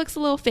it looks a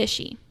little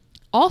fishy.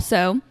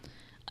 Also,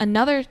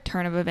 another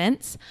turn of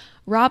events,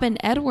 Robin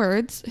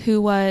Edwards,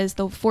 who was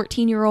the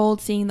 14-year-old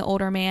seeing the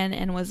older man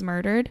and was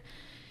murdered,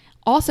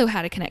 also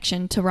had a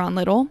connection to Ron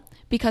Little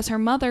because her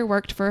mother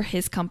worked for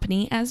his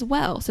company as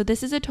well. So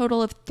this is a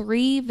total of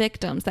 3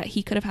 victims that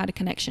he could have had a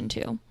connection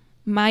to.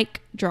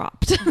 Mic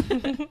dropped.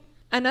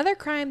 Another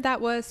crime that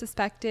was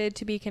suspected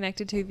to be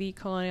connected to the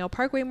Colonial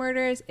Parkway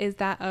murders is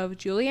that of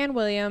Julianne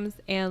Williams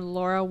and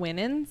Laura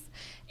Winans.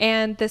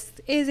 And this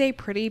is a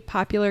pretty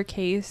popular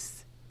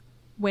case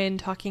when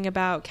talking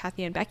about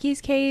Kathy and Becky's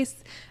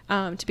case,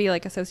 to be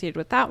like associated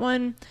with that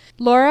one.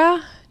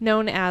 Laura,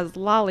 known as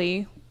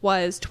Lolly,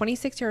 was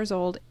 26 years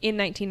old in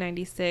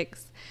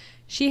 1996.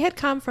 She had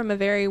come from a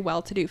very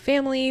well-to-do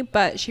family,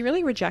 but she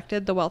really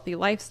rejected the wealthy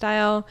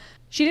lifestyle.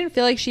 She didn't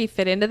feel like she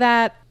fit into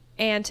that.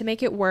 And to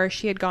make it worse,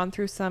 she had gone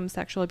through some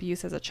sexual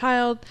abuse as a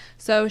child.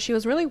 So she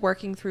was really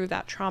working through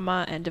that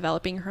trauma and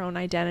developing her own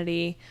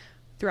identity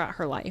throughout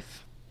her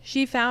life.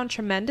 She found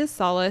tremendous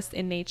solace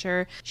in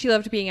nature. She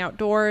loved being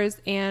outdoors,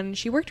 and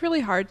she worked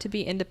really hard to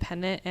be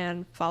independent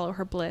and follow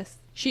her bliss.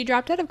 She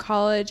dropped out of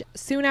college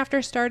soon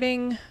after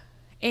starting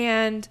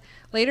and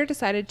later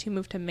decided to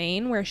move to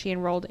Maine, where she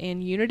enrolled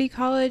in Unity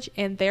College,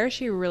 and there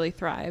she really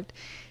thrived.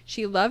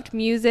 She loved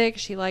music,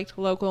 she liked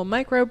local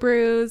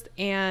microbrews,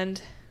 and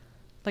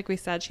like we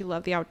said, she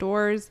loved the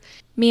outdoors.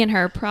 Me and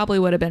her probably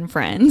would have been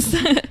friends.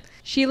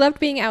 She loved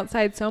being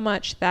outside so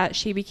much that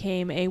she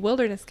became a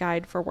wilderness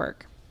guide for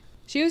work.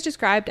 She was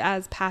described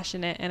as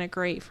passionate and a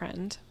great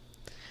friend.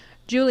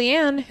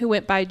 Julianne, who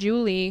went by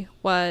Julie,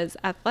 was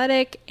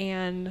athletic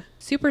and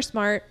super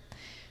smart.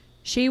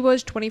 She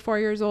was 24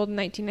 years old in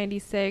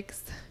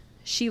 1996.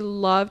 She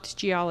loved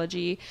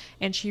geology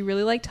and she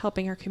really liked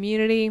helping her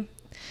community.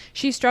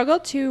 She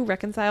struggled to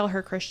reconcile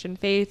her Christian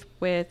faith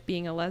with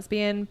being a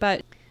lesbian,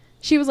 but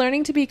she was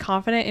learning to be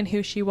confident in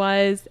who she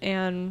was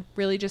and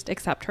really just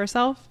accept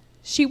herself.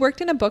 She worked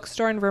in a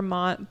bookstore in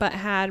Vermont, but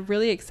had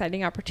really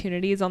exciting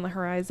opportunities on the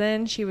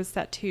horizon. She was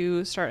set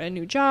to start a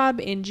new job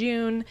in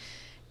June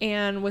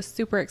and was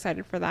super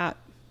excited for that.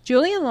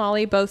 Julie and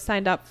Lolly both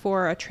signed up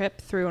for a trip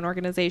through an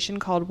organization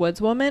called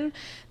Woodswoman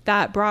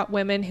that brought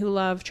women who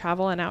love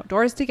travel and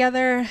outdoors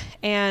together.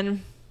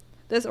 And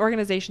this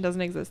organization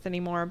doesn't exist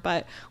anymore,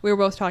 but we were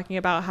both talking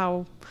about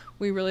how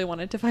we really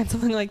wanted to find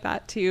something like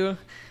that too.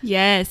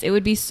 Yes, it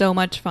would be so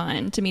much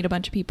fun to meet a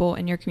bunch of people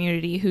in your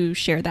community who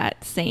share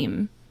that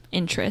same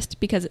interest,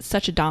 because it's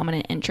such a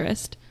dominant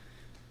interest.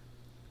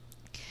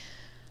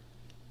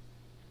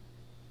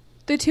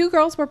 The two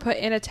girls were put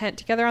in a tent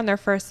together on their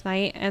first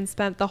night and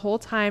spent the whole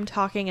time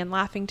talking and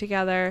laughing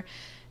together.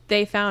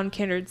 They found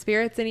kindred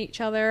spirits in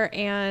each other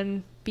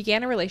and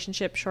began a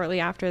relationship shortly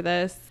after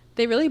this.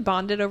 They really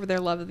bonded over their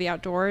love of the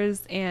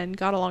outdoors and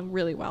got along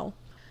really well.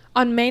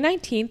 On May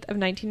 19th of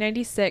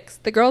 1996,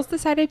 the girls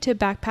decided to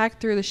backpack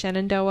through the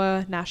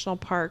Shenandoah National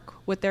Park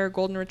with their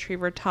golden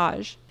retriever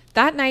Taj.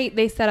 That night,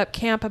 they set up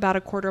camp about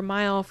a quarter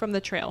mile from the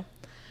trail.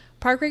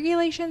 Park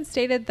regulations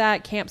stated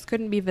that camps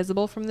couldn't be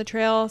visible from the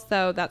trail,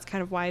 so that's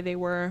kind of why they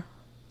were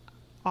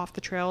off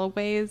the trail a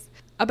ways.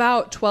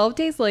 About 12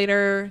 days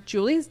later,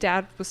 Julie's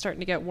dad was starting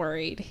to get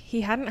worried.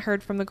 He hadn't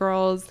heard from the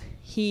girls.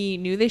 He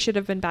knew they should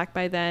have been back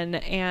by then,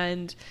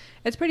 and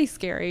it's pretty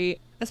scary,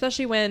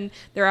 especially when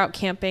they're out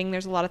camping.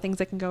 There's a lot of things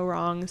that can go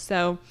wrong,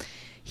 so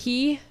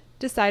he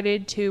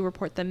decided to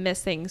report them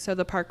missing so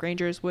the park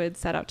rangers would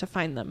set out to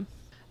find them.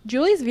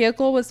 Julie's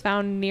vehicle was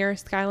found near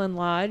Skyland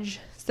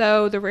Lodge,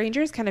 so the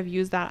rangers kind of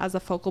used that as a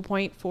focal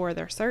point for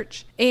their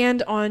search.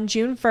 And on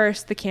June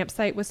 1st, the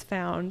campsite was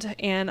found,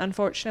 and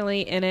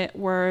unfortunately in it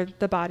were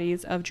the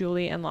bodies of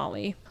Julie and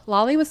Lolly.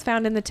 Lolly was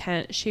found in the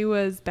tent. She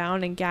was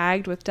bound and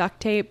gagged with duct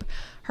tape.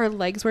 Her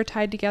legs were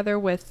tied together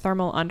with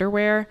thermal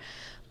underwear,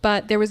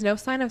 but there was no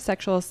sign of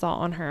sexual assault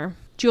on her.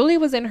 Julie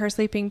was in her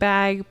sleeping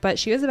bag, but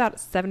she was about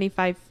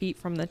 75 feet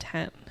from the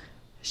tent.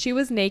 She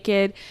was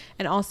naked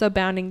and also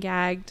bound and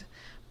gagged,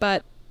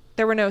 but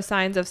there were no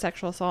signs of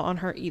sexual assault on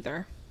her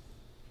either.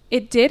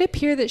 It did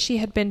appear that she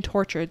had been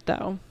tortured,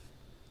 though.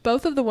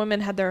 Both of the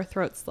women had their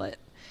throats slit.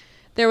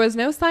 There was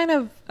no sign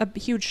of a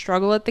huge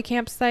struggle at the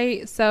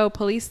campsite, so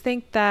police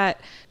think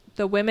that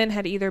the women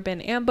had either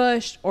been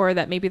ambushed or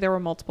that maybe there were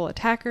multiple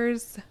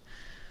attackers.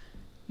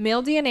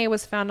 Male DNA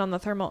was found on the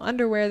thermal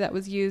underwear that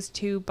was used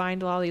to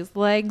bind Lolly's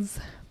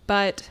legs,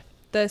 but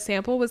the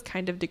sample was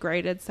kind of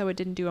degraded, so it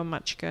didn't do them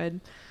much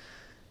good.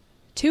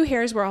 2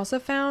 hairs were also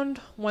found.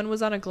 One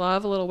was on a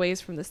glove a little ways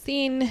from the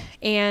scene,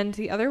 and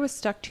the other was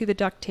stuck to the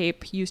duct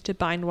tape used to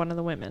bind one of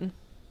the women.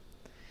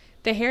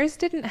 The hairs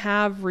didn't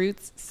have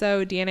roots,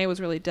 so DNA was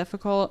really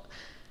difficult,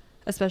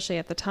 especially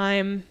at the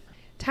time.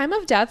 Time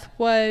of death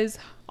was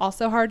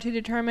also hard to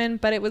determine,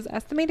 but it was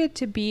estimated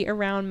to be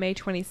around May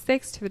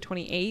 26th to the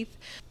 28th,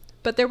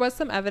 but there was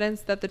some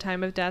evidence that the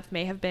time of death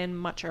may have been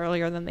much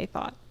earlier than they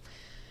thought.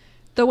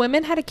 The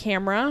women had a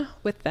camera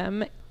with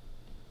them,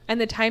 and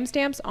the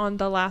timestamps on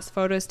the last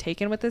photos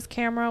taken with this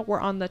camera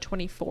were on the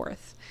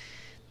 24th.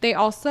 They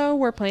also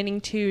were planning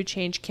to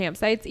change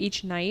campsites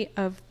each night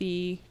of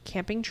the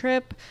camping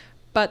trip,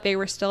 but they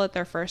were still at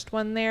their first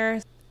one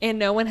there, and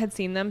no one had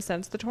seen them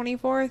since the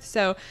 24th,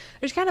 so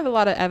there's kind of a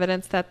lot of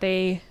evidence that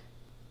they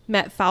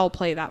met foul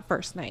play that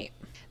first night.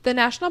 The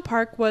national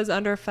park was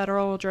under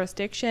federal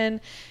jurisdiction,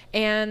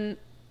 and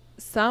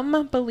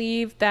some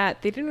believe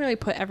that they didn't really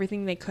put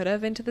everything they could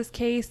have into this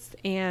case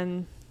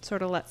and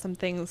sort of let some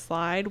things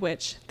slide,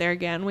 which there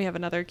again, we have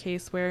another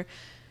case where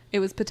it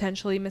was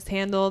potentially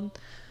mishandled.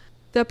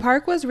 The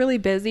park was really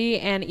busy,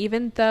 and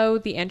even though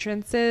the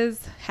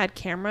entrances had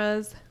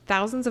cameras,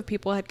 thousands of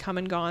people had come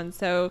and gone,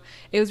 so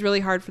it was really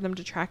hard for them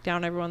to track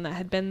down everyone that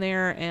had been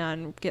there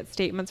and get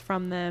statements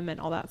from them and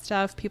all that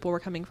stuff. People were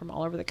coming from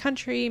all over the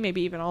country,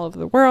 maybe even all over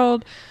the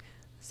world,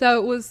 so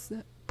it was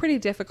pretty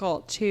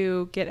difficult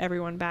to get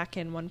everyone back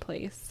in one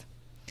place.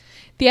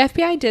 The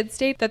FBI did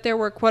state that there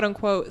were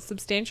quote-unquote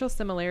substantial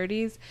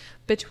similarities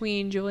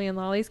between Julie and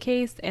Lolly's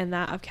case and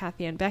that of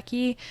Kathy and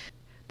Becky.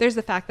 There's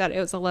the fact that it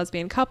was a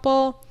lesbian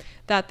couple,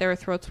 that their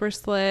throats were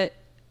slit,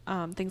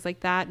 things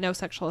like that, no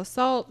sexual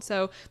assault.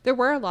 So there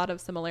were a lot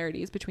of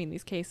similarities between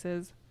these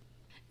cases.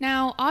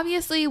 Now,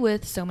 obviously,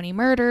 with so many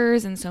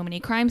murders and so many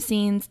crime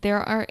scenes,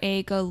 there are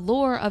a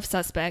galore of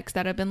suspects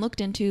that have been looked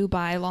into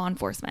by law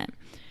enforcement.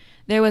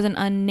 There was an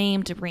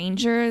unnamed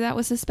ranger that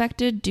was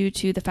suspected due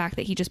to the fact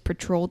that he just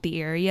patrolled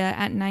the area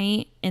at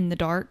night in the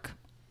dark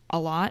a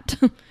lot.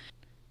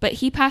 But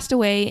he passed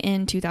away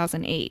in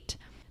 2008.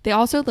 They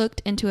also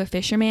looked into a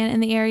fisherman in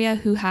the area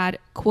who had,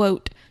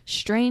 quote,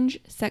 strange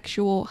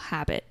sexual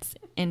habits,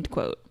 end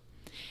quote.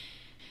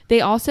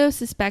 They also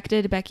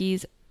suspected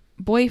Becky's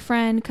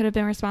boyfriend could have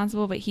been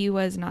responsible, but he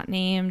was not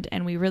named,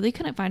 and we really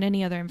couldn't find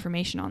any other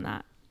information on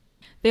that.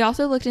 They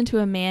also looked into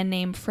a man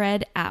named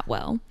Fred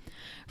Atwell.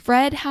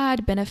 Fred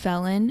had been a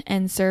felon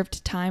and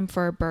served time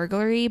for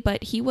burglary,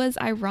 but he was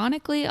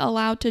ironically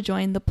allowed to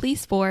join the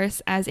police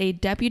force as a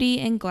deputy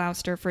in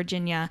Gloucester,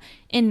 Virginia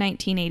in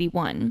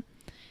 1981.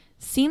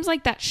 Seems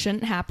like that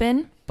shouldn't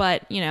happen,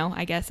 but,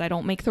 I guess I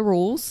don't make the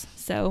rules,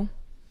 so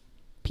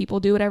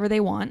people do whatever they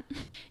want.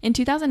 In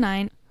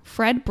 2009,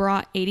 Fred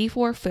brought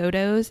 84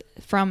 photos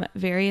from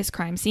various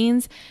crime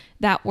scenes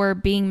that were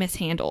being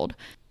mishandled.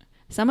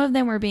 Some of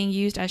them were being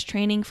used as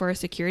training for a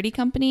security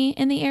company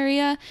in the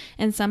area,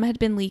 and some had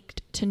been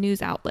leaked to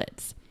news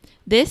outlets.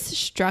 This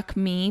struck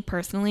me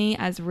personally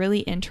as really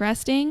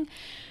interesting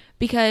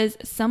because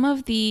some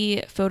of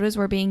the photos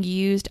were being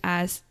used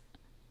as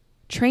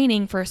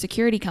training for a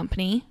security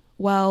company.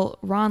 Well,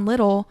 Ron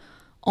Little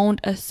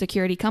owned a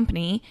security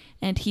company,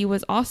 and he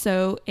was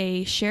also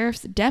a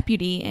sheriff's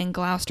deputy in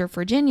Gloucester,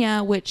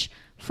 Virginia, which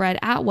Fred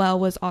Atwell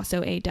was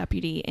also a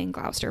deputy in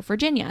Gloucester,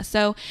 Virginia.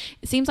 So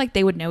it seems like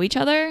they would know each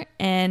other,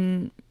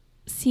 and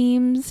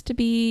seems to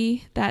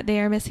be that they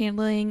are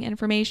mishandling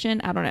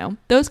information. I don't know.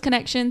 Those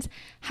connections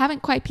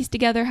haven't quite pieced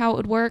together how it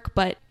would work,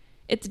 but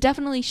it's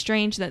definitely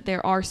strange that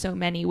there are so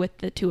many with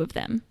the two of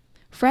them.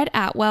 Fred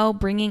Atwell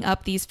bringing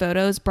up these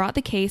photos brought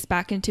the case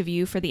back into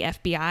view for the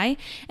FBI,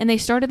 and they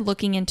started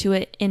looking into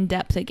it in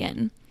depth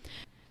again.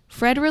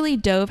 Fred really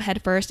dove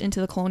headfirst into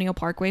the Colonial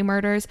Parkway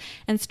murders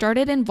and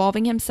started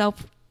involving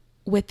himself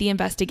with the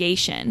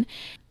investigation,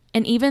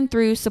 and even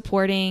through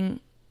support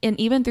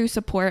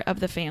of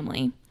the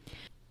family.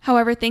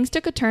 However, things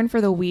took a turn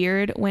for the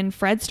weird when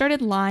Fred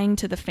started lying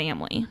to the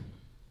family.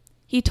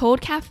 He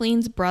told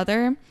Kathleen's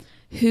brother,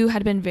 who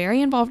had been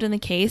very involved in the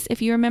case,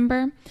 if you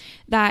remember,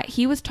 that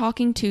he was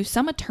talking to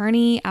some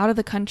attorney out of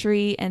the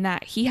country and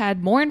that he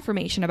had more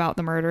information about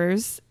the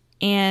murders,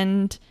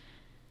 and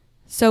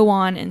so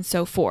on and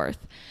so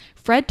forth.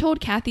 Fred told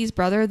Kathy's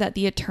brother that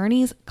the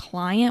attorney's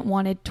client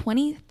wanted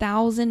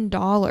 $20,000,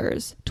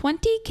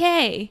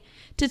 $20K,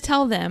 to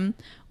tell them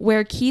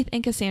where Keith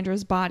and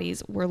Cassandra's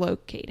bodies were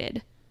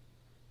located.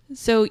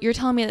 So you're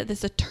telling me that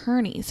this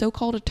attorney,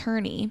 so-called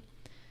attorney,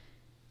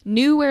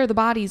 knew where the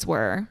bodies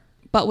were,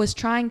 but was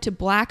trying to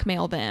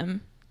blackmail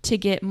them to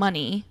get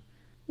money,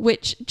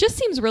 which just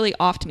seems really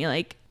off to me.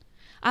 Like,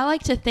 I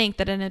like to think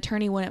that an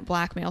attorney wouldn't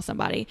blackmail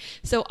somebody.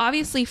 So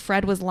obviously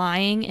Fred was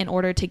lying in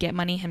order to get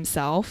money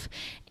himself,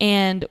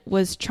 and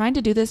was trying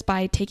to do this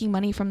by taking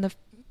money from the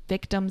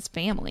victim's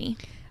family.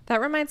 That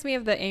reminds me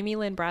of the Amy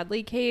Lynn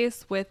Bradley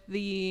case with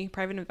the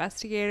private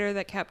investigator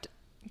that kept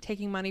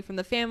taking money from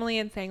the family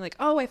and saying like,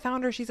 oh, I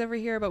found her, she's over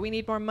here, but we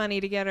need more money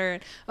to get her.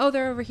 And, oh,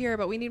 they're over here,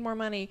 but we need more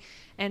money.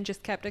 And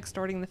just kept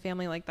extorting the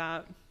family like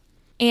that.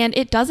 And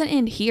it doesn't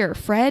end here.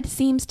 Fred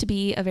seems to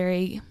be a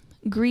very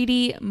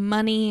greedy,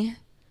 money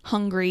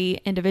hungry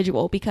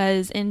individual,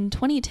 because in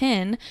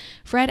 2010,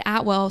 Fred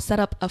Atwell set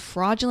up a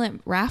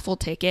fraudulent raffle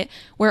ticket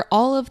where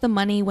all of the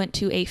money went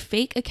to a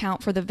fake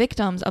account for the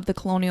victims of the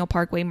Colonial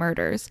Parkway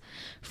murders.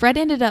 Fred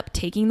ended up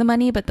taking the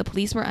money, but the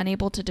police were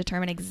unable to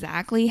determine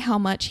exactly how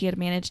much he had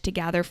managed to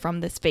gather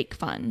from this fake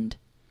fund.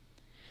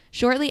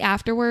 Shortly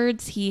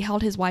afterwards, he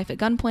held his wife at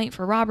gunpoint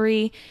for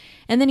robbery,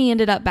 and then he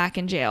ended up back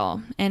in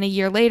jail. And a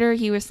year later,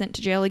 he was sent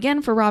to jail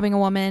again for robbing a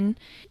woman.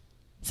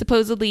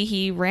 Supposedly,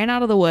 he ran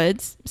out of the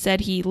woods,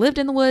 said he lived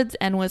in the woods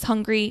and was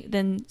hungry,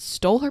 then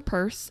stole her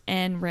purse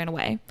and ran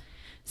away.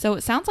 So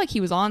it sounds like he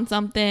was on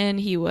something.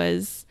 He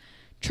was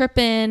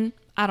tripping.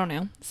 I don't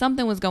know.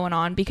 Something was going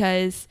on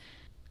because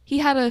he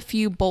had a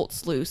few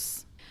bolts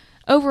loose.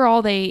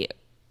 Overall, they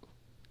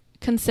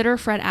consider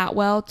Fred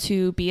Atwell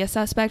to be a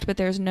suspect, but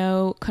there's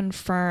no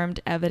confirmed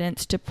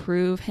evidence to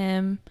prove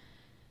him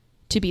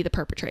to be the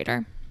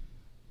perpetrator.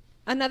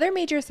 Another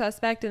major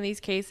suspect in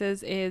these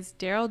cases is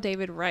Daryl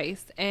David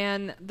Rice,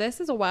 and this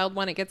is a wild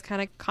one. It gets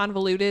kind of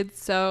convoluted,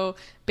 so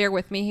bear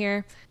with me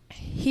here.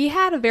 He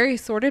had a very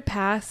sordid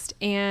past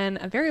and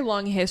a very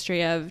long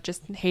history of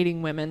just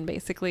hating women,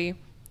 basically.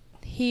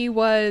 He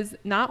was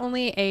not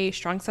only a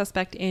strong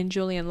suspect in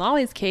Julian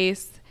Lawley's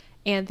case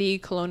and the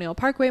Colonial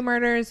Parkway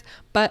murders,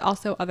 but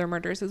also other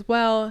murders as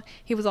well.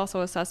 He was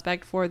also a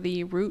suspect for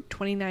the Route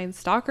 29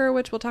 stalker,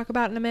 which we'll talk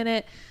about in a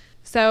minute.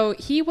 So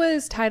he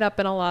was tied up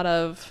in a lot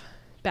of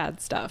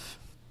bad stuff.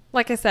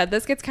 Like I said,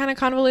 this gets kind of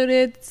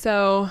convoluted,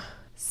 so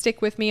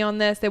stick with me on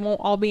this. They won't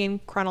all be in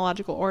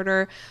chronological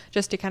order,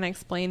 just to kind of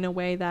explain a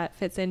way that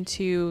fits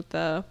into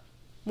the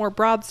more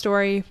broad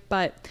story.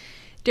 But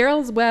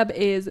Daryl's web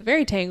is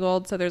very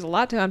tangled, so there's a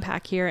lot to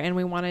unpack here, and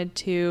we wanted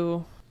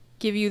to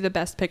give you the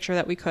best picture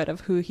that we could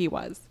of who he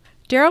was.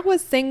 Daryl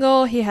was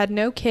single, he had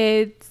no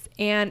kids,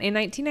 and in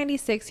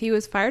 1996 he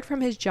was fired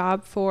from his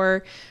job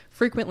for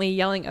frequently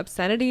yelling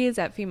obscenities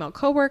at female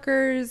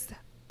coworkers.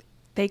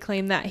 They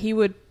claim that he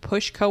would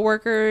push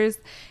coworkers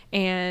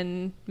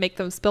and make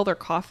them spill their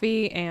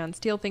coffee and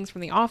steal things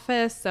from the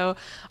office. So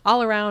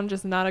all around,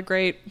 just not a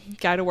great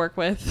guy to work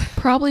with.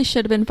 Probably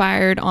should have been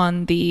fired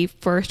on the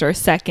first or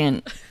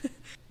second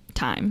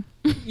time.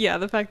 Yeah,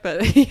 the fact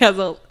that he has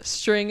a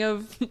string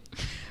of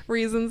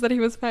reasons that he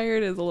was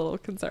fired is a little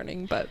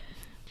concerning, but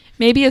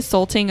maybe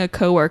assaulting a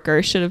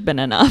coworker should have been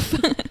enough.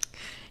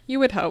 you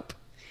would hope.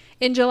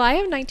 In July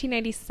of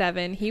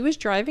 1997, he was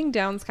driving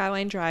down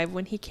Skyline Drive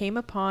when he came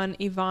upon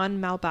Yvonne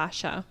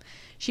Malbasha.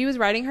 She was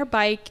riding her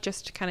bike,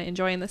 just kind of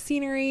enjoying the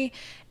scenery,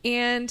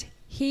 and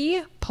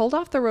he pulled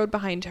off the road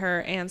behind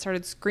her and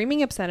started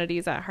screaming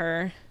obscenities at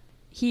her.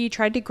 He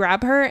tried to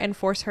grab her and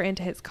force her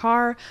into his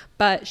car,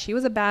 but she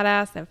was a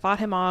badass and fought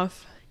him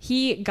off.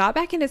 He got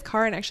back in his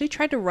car and actually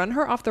tried to run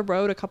her off the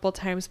road a couple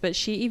times, but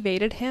she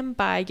evaded him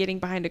by getting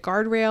behind a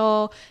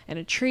guardrail and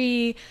a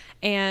tree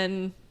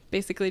and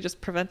basically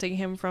just preventing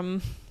him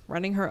from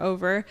running her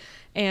over.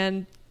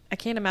 And I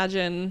can't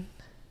imagine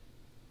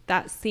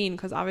that scene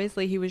because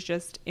obviously he was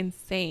just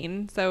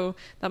insane. So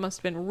that must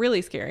have been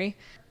really scary.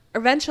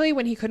 Eventually,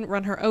 when he couldn't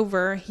run her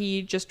over,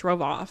 he just drove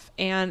off,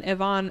 and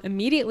Yvonne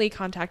immediately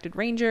contacted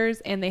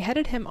rangers and they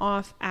headed him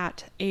off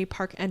at a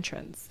park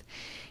entrance.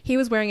 He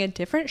was wearing a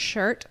different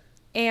shirt,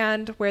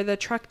 and where the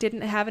truck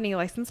didn't have any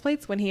license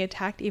plates when he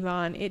attacked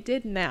Yvonne, it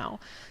did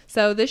now.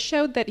 So this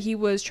showed that he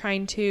was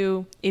trying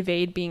to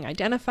evade being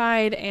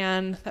identified,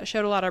 and that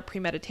showed a lot of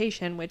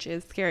premeditation, which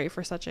is scary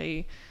for such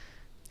a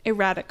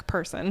erratic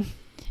person.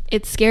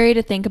 It's scary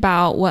to think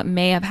about what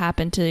may have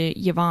happened to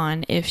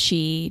Yvonne if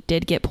she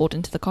did get pulled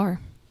into the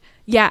car.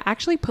 Yeah,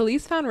 actually,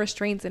 police found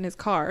restraints in his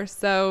car,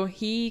 so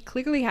he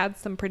clearly had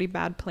some pretty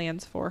bad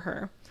plans for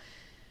her.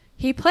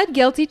 He pled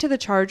guilty to the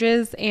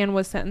charges and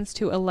was sentenced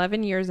to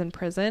 11 years in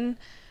prison.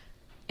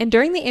 And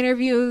during the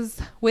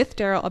interviews with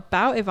Daryl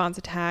about Yvonne's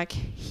attack,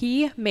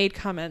 he made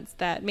comments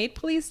that made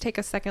police take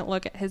a second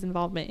look at his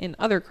involvement in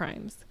other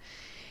crimes.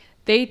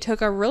 They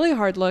took a really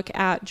hard look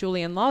at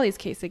Julie and Lolly's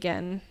case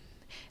again.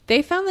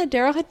 They found that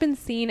Daryl had been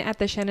seen at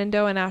the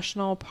Shenandoah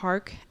National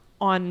Park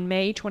on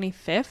May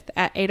 25th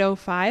at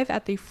 8:05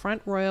 at the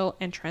Front Royal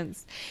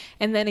entrance,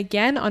 and then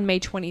again on May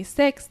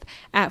 26th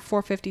at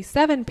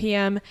 4:57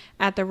 p.m.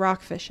 at the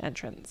Rockfish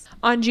entrance.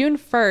 On June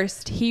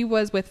 1st, he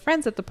was with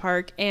friends at the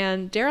park,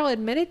 and Daryl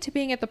admitted to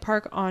being at the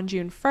park on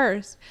June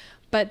 1st,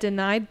 but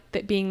denied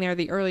that being there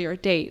the earlier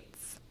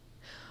dates.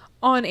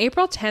 On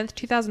April 10th,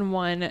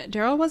 2001,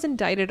 Daryl was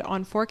indicted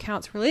on 4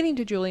 counts relating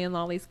to Julie and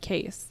Lolly's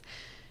case.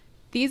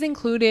 These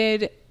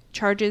included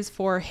charges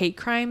for hate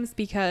crimes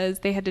because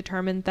they had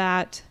determined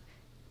that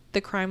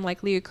the crime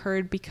likely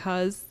occurred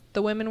because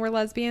the women were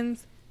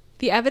lesbians.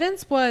 The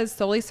evidence was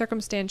solely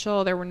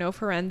circumstantial. There were no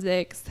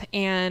forensics,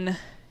 and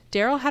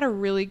Daryl had a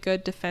really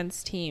good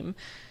defense team.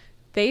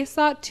 They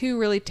sought to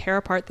really tear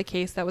apart the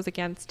case that was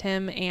against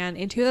him, and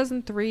in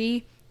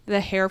 2003, the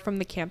hair from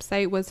the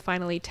campsite was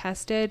finally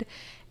tested,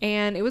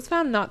 and it was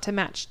found not to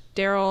match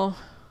Daryl,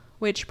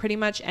 which pretty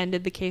much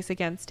ended the case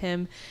against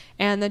him,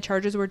 and the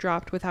charges were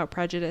dropped without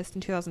prejudice in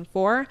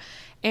 2004.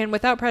 And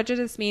without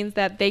prejudice means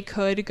that they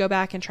could go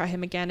back and try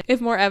him again if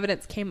more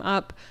evidence came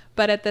up,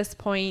 but at this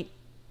point,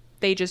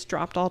 they just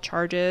dropped all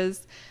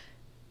charges.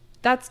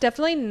 That's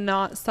definitely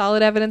not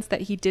solid evidence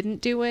that he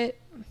didn't do it,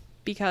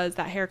 because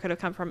that hair could have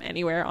come from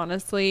anywhere,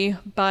 honestly,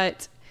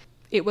 but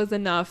it was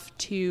enough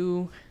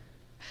to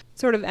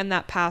sort of end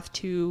that path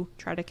to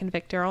try to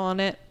convict Daryl on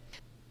it.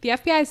 The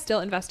FBI is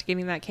still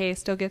investigating that case,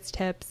 still gets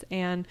tips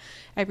and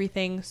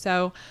everything.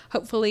 So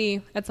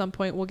hopefully at some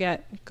point we'll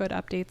get good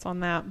updates on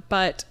that.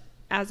 But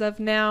as of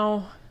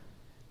now,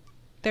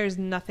 there's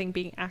nothing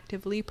being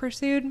actively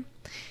pursued.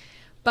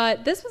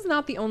 But this was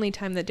not the only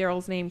time that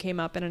Daryl's name came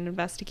up in an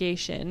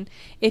investigation.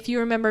 If you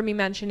remember me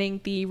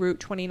mentioning the Route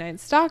 29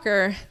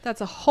 stalker,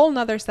 that's a whole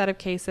nother set of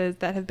cases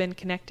that have been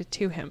connected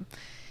to him.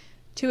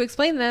 To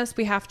explain this,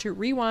 we have to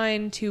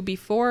rewind to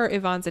before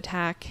Yvonne's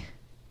attack,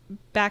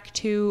 back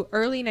to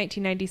early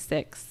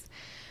 1996.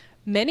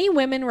 Many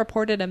women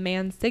reported a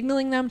man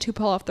signaling them to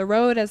pull off the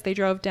road as they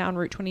drove down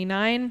Route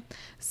 29.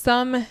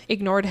 Some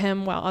ignored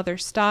him while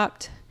others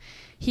stopped.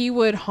 He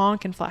would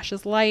honk and flash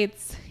his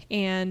lights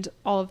and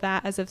all of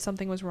that as if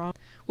something was wrong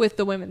with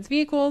the women's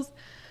vehicles.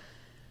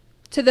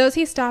 To those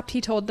he stopped,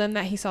 he told them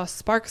that he saw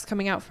sparks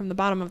coming out from the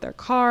bottom of their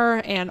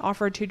car and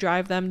offered to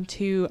drive them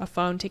to a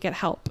phone to get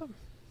help.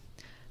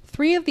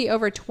 3 of the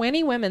over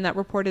 20 women that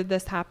reported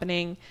this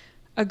happening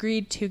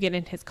agreed to get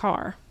in his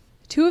car.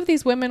 2 of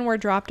these women were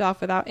dropped off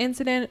without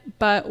incident,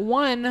 but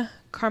one,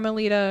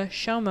 Carmelita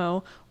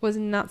Shomo, was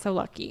not so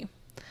lucky.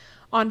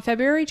 On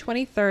February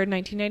 23rd,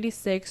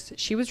 1996,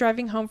 she was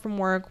driving home from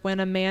work when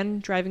a man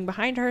driving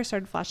behind her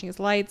started flashing his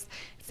lights,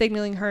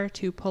 signaling her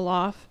to pull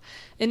off.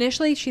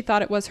 Initially, she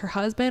thought it was her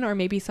husband or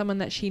maybe someone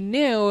that she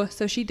knew,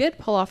 so she did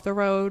pull off the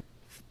road,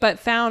 but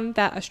found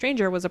that a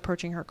stranger was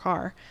approaching her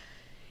car.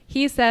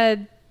 He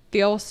said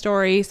the old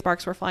story,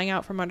 sparks were flying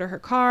out from under her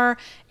car,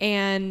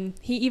 and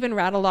he even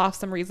rattled off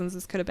some reasons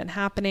this could have been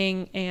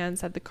happening and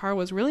said the car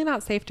was really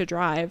not safe to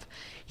drive.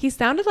 He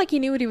sounded like he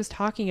knew what he was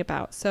talking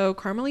about, so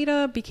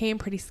Carmelita became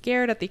pretty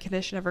scared at the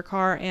condition of her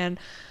car and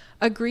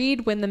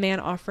agreed when the man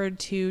offered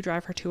to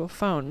drive her to a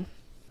phone.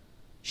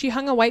 She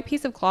hung a white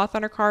piece of cloth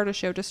on her car to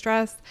show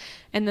distress,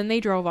 and then they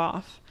drove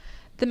off.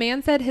 The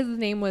man said his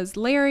name was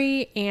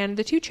Larry, and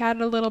the two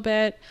chatted a little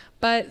bit,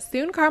 but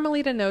soon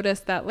Carmelita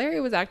noticed that Larry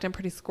was acting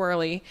pretty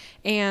squirrely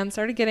and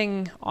started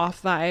getting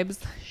off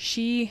vibes.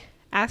 She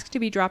asked to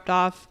be dropped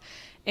off,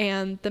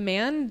 and the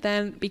man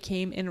then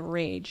became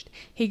enraged.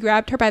 He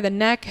grabbed her by the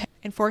neck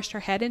and forced her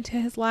head into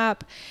his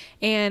lap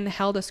and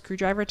held a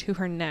screwdriver to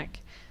her neck.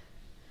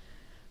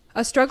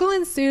 A struggle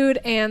ensued,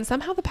 and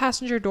somehow the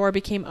passenger door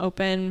became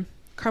open.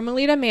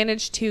 Carmelita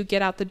managed to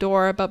get out the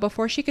door, but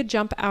before she could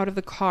jump out of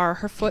the car,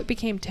 her foot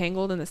became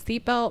tangled in the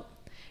seatbelt,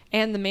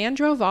 and the man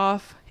drove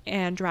off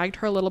and dragged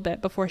her a little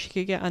bit before she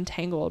could get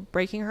untangled,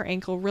 breaking her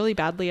ankle really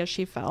badly as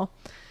she fell.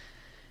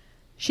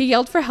 She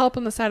yelled for help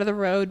on the side of the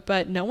road,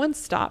 but no one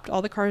stopped.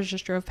 All the cars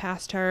just drove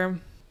past her.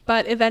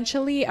 But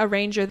eventually, a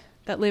ranger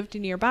that lived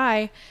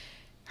nearby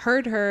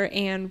heard her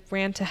and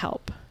ran to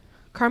help.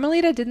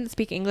 Carmelita didn't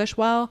speak English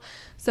well,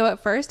 so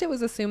at first it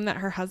was assumed that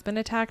her husband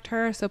attacked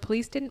her, so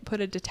police didn't put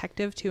a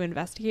detective to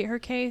investigate her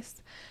case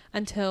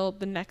until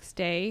the next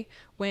day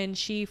when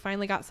she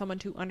finally got someone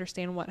to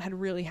understand what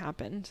had really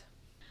happened.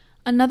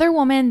 Another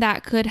woman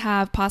that could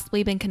have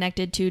possibly been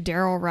connected to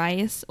Daryl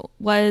Rice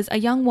was a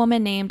young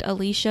woman named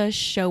Alicia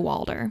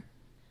Showalter.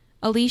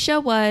 Alicia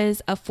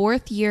was a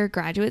fourth-year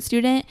graduate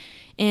student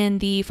in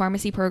the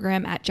pharmacy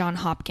program at Johns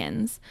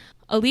Hopkins.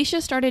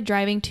 Alicia started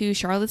driving to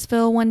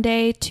Charlottesville one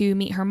day to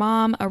meet her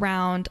mom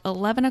around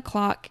 11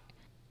 o'clock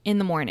in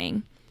the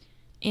morning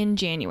in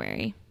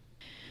January.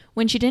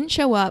 When she didn't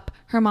show up,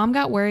 her mom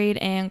got worried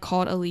and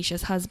called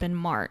Alicia's husband,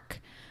 Mark.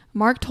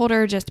 Mark told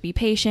her just to be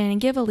patient and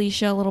give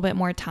Alicia a little bit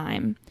more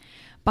time.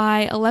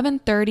 By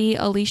 11:30,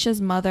 Alicia's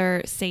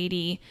mother,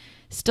 Sadie,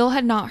 still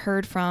had not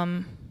heard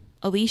from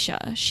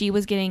Alicia. She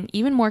was getting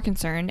even more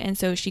concerned, and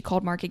so she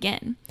called Mark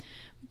again.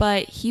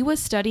 But he was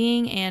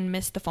studying and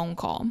missed the phone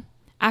call.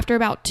 After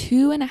about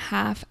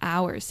 2.5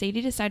 hours,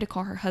 Sadie decided to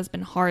call her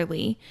husband,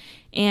 Harley,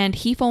 and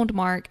he phoned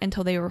Mark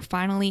until they were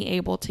finally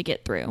able to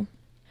get through.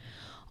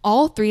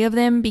 All three of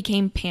them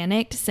became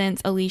panicked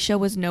since Alicia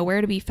was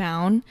nowhere to be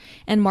found,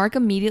 and Mark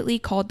immediately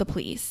called the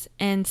police,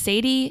 and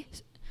Sadie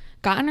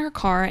got in her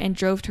car and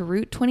drove to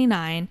Route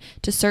 29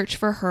 to search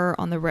for her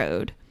on the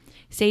road.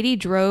 Sadie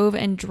drove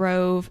and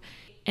drove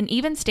and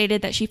even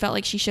stated that she felt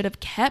like she should have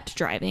kept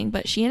driving,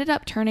 but she ended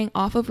up turning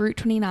off of Route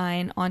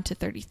 29 onto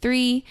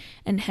 33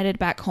 and headed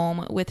back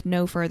home with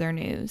no further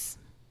news.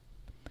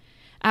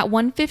 At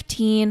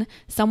 1:15,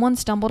 someone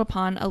stumbled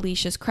upon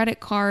Alicia's credit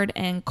card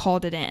and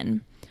called it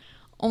in.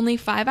 Only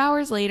 5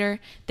 hours later,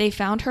 they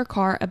found her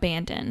car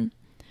abandoned.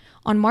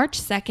 On March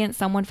 2nd,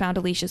 someone found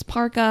Alicia's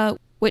parka,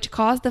 which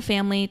caused the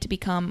family to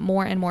become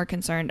more and more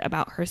concerned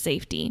about her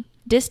safety.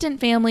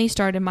 Distant families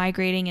started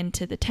migrating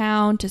into the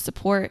town to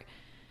support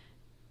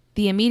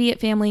the immediate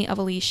family of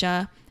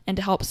Alicia and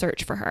to help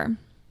search for her.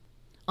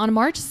 On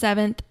March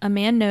 7th, a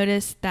man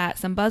noticed that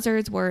some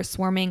buzzards were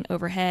swarming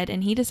overhead,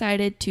 and he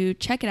decided to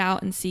check it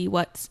out and see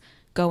what's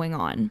going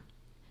on.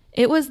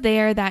 It was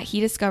there that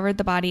he discovered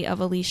the body of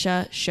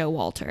Alicia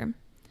Showalter.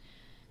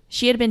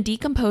 She had been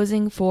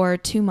decomposing for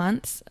 2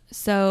 months,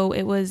 so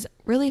it was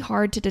really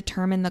hard to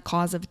determine the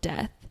cause of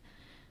death.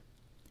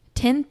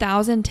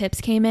 10,000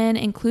 tips came in,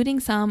 including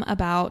some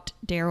about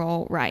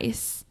Daryl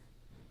Rice.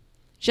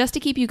 Just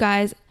to keep you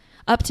guys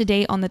up to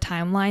date on the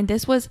timeline,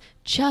 this was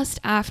just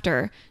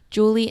after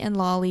Julie and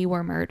Lolly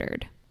were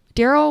murdered.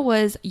 Daryl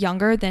was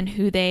younger than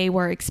who they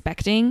were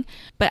expecting,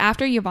 but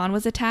after Yvonne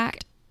was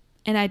attacked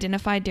and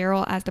identified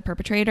Daryl as the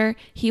perpetrator,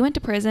 he went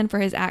to prison for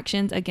his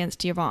actions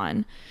against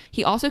Yvonne.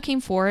 He also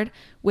came forward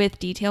with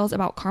details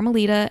about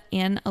Carmelita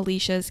and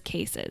Alicia's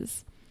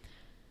cases.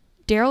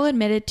 Daryl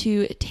admitted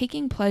to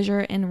taking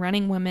pleasure in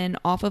running women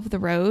off of the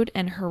road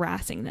and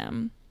harassing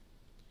them.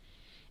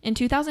 In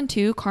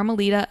 2002,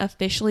 Carmelita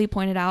officially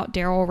pointed out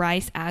Daryl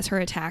Rice as her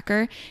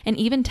attacker and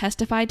even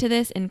testified to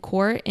this in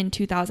court in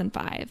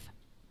 2005.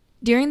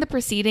 During the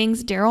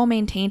proceedings, Daryl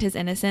maintained his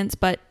innocence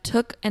but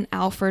took an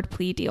Alford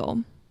plea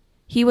deal.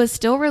 He was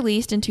still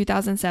released in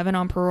 2007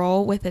 on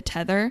parole with a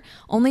tether,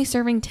 only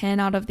serving 10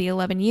 out of the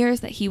 11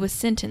 years that he was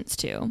sentenced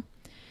to.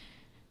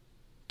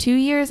 2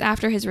 years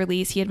after his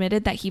release, he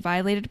admitted that he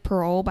violated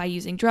parole by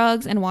using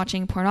drugs and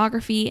watching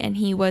pornography, and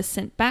he was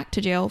sent back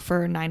to jail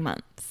for 9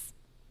 months.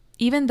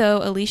 Even though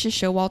Alicia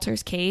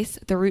Showalter's case,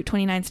 the Route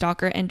 29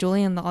 stalker, and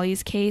Julian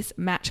Lawley's case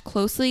match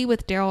closely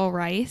with Daryl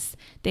Rice,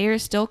 they are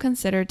still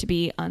considered to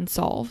be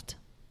unsolved.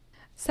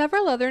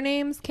 Several other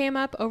names came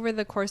up over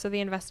the course of the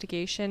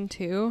investigation,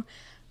 too.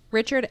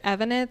 Richard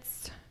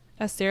Evanitz,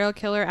 a serial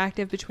killer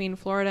active between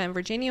Florida and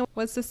Virginia,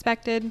 was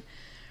suspected.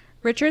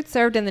 Richard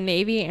served in the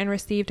Navy and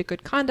received a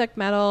Good Conduct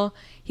Medal.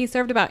 He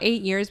served about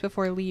 8 years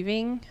before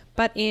leaving,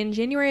 but in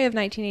January of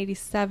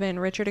 1987,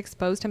 Richard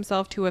exposed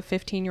himself to a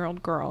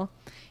 15-year-old girl.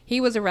 He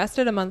was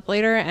arrested a month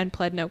later and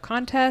pled no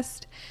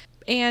contest,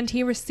 and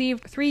he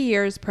received 3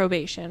 years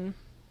probation.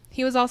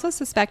 He was also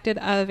suspected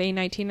of a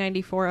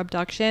 1994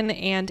 abduction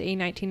and a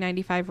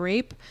 1995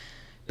 rape.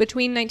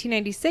 Between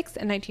 1996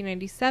 and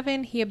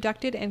 1997, he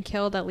abducted and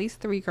killed at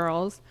least 3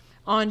 girls.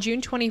 On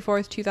June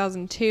 24,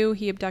 2002,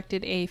 he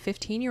abducted a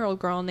 15-year-old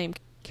girl named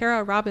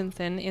Kara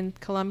Robinson in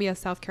Columbia,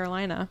 South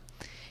Carolina.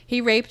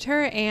 He raped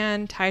her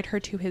and tied her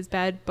to his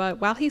bed, but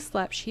while he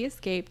slept, she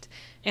escaped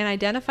and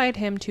identified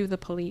him to the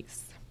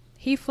police.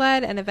 He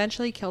fled and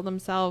eventually killed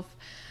himself,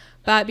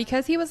 but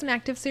because he was an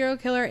active serial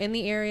killer in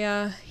the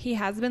area, he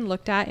has been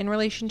looked at in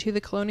relation to the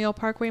Colonial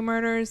Parkway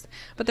murders,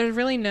 but there's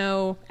really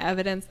no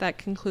evidence that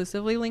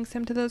conclusively links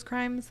him to those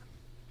crimes.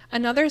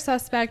 Another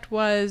suspect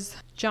was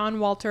John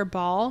Walter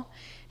Ball.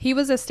 He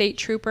was a state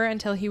trooper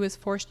until he was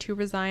forced to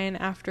resign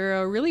after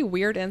a really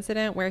weird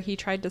incident where he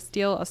tried to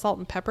steal a salt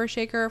and pepper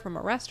shaker from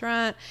a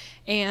restaurant,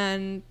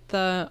 and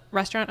the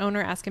restaurant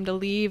owner asked him to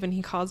leave, and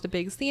he caused a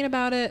big scene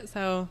about it,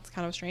 so it's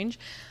kind of strange.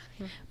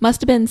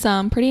 Must have been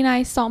some pretty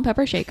nice salt and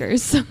pepper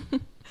shakers.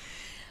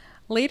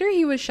 Later,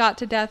 he was shot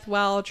to death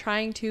while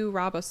trying to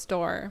rob a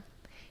store.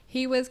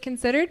 He was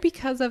considered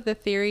because of the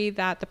theory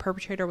that the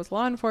perpetrator was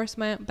law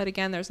enforcement, but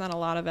again, there's not a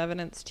lot of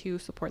evidence to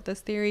support this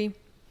theory.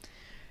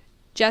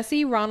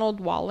 Jesse Ronald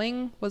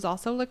Walling was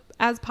also looked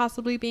as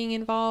possibly being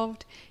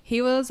involved.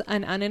 He was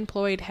an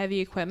unemployed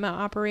heavy equipment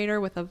operator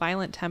with a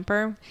violent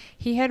temper.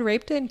 He had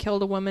raped and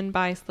killed a woman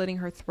by slitting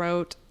her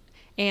throat,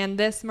 and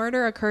this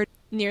murder occurred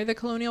near the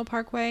Colonial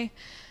Parkway.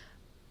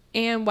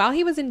 And while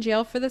he was in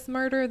jail for this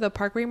murder, the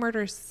Parkway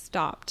murders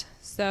stopped.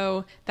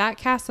 So that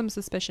cast some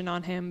suspicion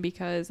on him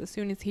because as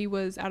soon as he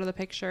was out of the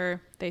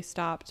picture, they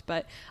stopped.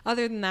 But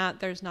other than that,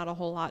 there's not a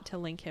whole lot to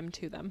link him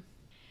to them.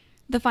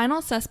 The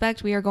final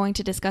suspect we are going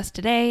to discuss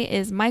today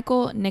is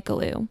Michael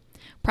Nicolou.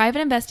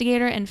 Private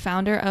investigator and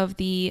founder of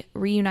the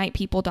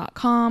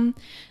reunitepeople.com,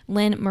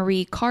 Lynn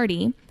Marie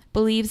Carty,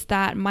 believes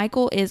that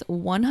Michael is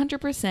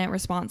 100%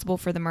 responsible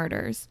for the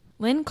murders.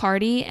 Lynn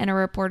Carty and a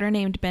reporter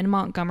named Ben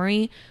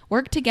Montgomery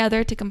worked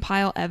together to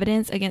compile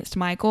evidence against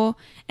Michael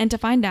and to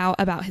find out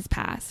about his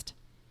past.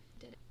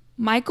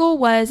 Michael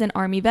was an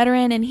Army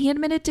veteran and he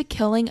admitted to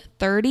killing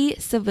 30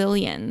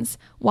 civilians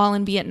while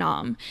in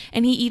Vietnam,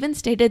 and he even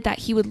stated that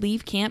he would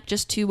leave camp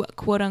just to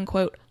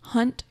quote-unquote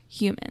hunt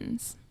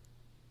humans.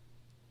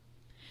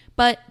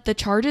 But the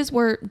charges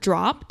were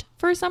dropped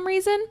for some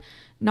reason,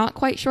 not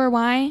quite sure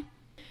why.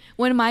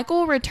 When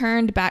Michael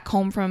returned back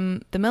home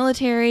from the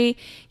military,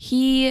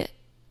 he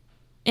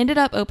ended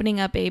up opening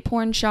up a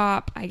porn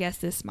shop. I guess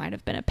this might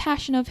have been a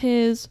passion of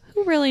his.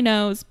 Who really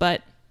knows?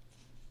 But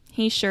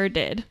he sure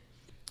did.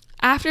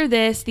 After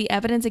this, the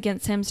evidence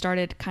against him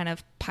started kind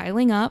of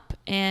piling up,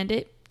 and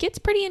it gets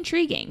pretty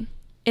intriguing.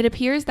 It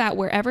appears that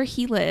wherever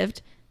he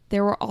lived,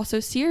 there were also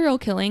serial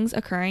killings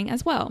occurring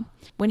as well.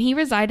 When he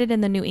resided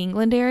in the New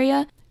England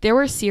area, there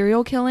were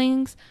serial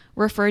killings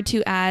referred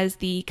to as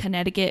the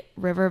Connecticut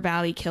River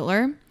Valley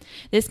Killer.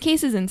 This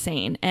case is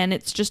insane, and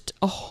it's just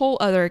a whole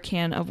other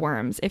can of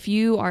worms. If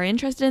you are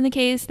interested in the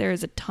case, there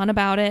is a ton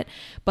about it,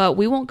 but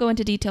we won't go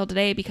into detail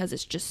today because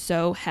it's just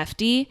so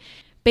hefty.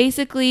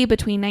 Basically,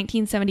 between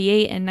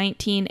 1978 and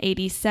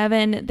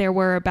 1987, there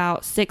were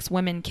about 6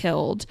 women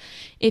killed.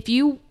 If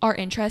you are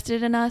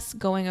interested in us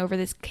going over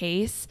this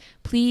case,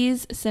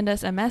 please send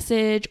us a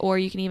message, or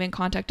you can even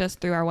contact us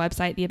through our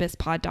website,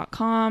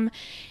 theabysspod.com,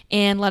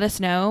 and let us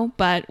know.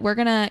 But we're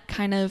going to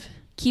kind of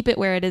keep it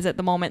where it is at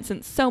the moment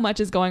since so much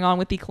is going on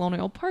with the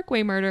Colonial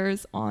Parkway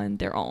murders on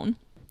their own.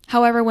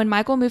 However, when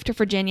Michael moved to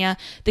Virginia,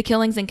 the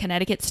killings in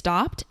Connecticut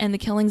stopped and the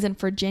killings in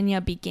Virginia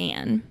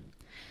began.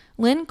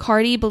 Lynn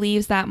Carty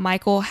believes that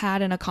Michael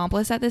had an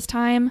accomplice at this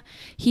time.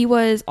 He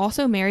was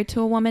also married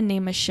to a woman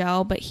named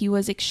Michelle, but he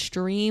was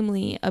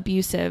extremely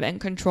abusive and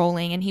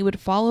controlling, and he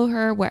would follow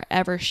her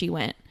wherever she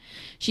went.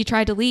 She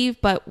tried to leave,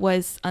 but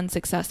was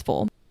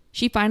unsuccessful.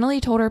 She finally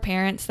told her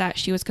parents that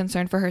she was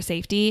concerned for her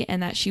safety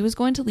and that she was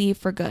going to leave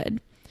for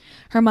good.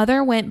 Her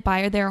mother went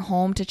by their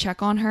home to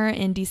check on her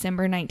in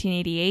December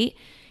 1988,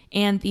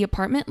 and the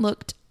apartment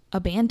looked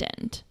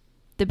abandoned.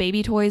 The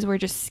baby toys were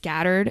just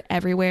scattered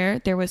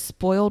everywhere. There was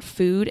spoiled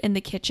food in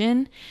the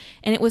kitchen,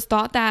 and it was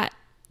thought that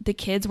the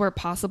kids were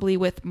possibly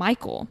with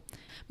Michael.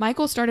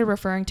 Michael started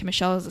referring to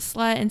Michelle as a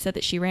slut and said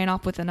that she ran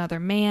off with another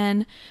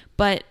man,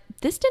 but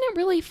this didn't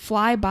really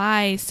fly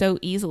by so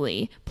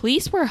easily.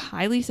 Police were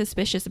highly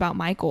suspicious about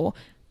Michael,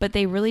 but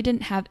they really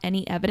didn't have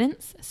any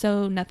evidence,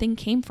 so nothing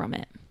came from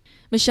it.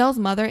 Michelle's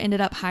mother ended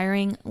up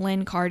hiring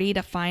Lynn Carty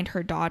to find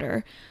her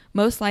daughter,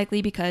 most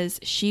likely because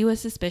she was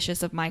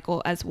suspicious of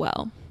Michael as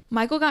well.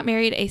 Michael got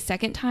married a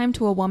second time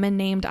to a woman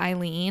named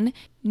Eileen.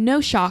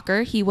 No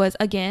shocker, he was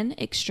again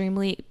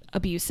extremely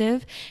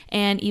abusive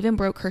and even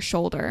broke her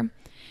shoulder.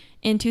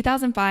 In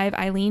 2005,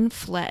 Eileen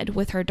fled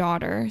with her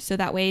daughter so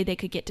that way they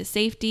could get to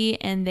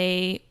safety, and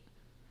they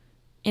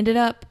ended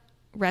up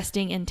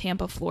resting in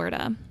Tampa,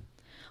 Florida.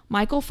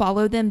 Michael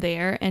followed them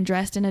there and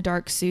dressed in a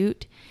dark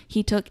suit.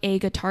 He took a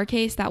guitar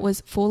case that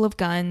was full of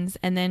guns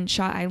and then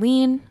shot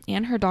Eileen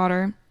and her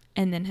daughter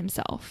and then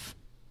himself.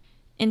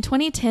 In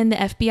 2010, the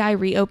FBI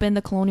reopened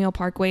the Colonial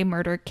Parkway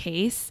murder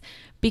case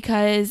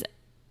because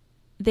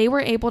they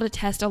were able to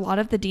test a lot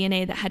of the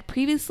DNA that had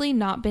previously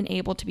not been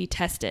able to be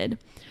tested.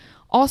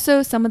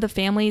 Also, some of the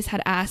families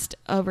had asked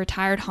a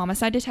retired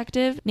homicide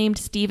detective named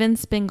Steven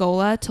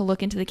Spingola to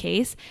look into the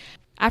case.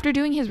 After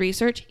doing his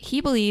research, he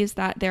believes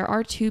that there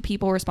are 2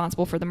 people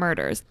responsible for the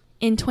murders.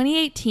 In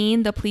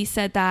 2018, the police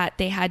said that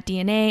they had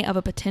DNA of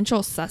a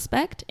potential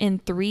suspect in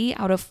 3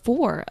 out of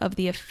 4 of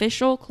the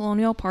official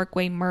Colonial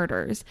Parkway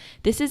murders.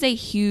 This is a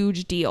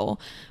huge deal,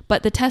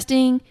 but the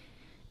testing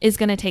is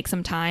going to take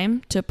some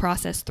time to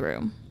process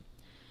through.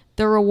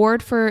 The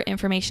reward for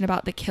information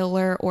about the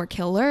killer or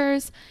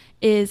killers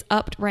is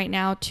upped right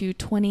now to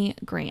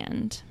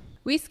 $20,000.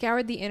 We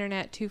scoured the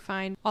internet to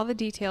find all the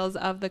details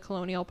of the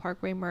Colonial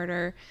Parkway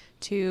murder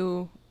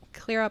to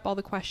clear up all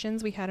the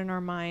questions we had in our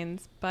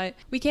minds, but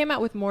we came out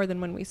with more than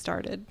when we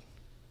started.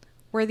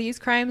 Were these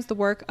crimes the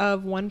work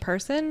of one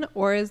person,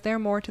 or is there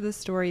more to the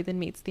story than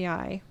meets the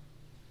eye?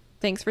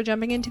 Thanks for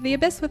jumping into the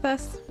abyss with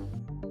us.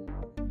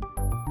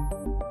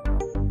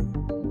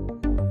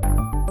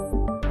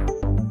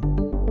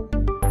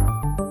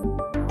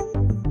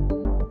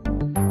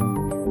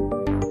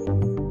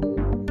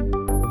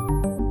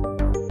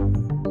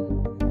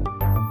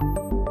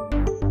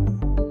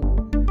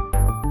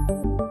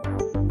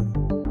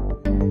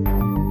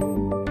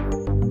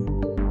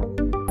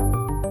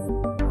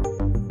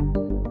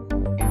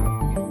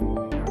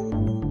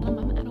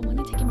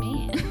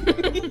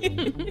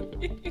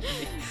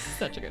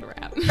 Such a good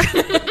rap.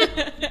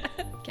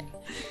 Okay.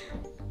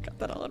 Got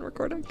that all on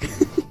recording.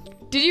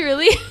 Did you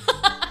really?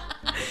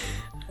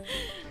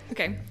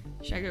 Okay.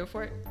 Should I go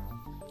for it?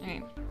 All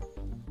right.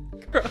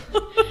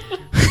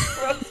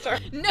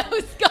 No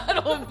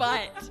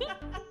scuttlebutt.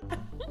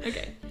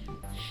 Okay.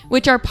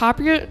 Which are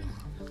popular.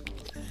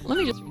 Let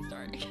me just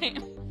restart. Okay.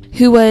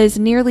 Who was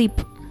nearly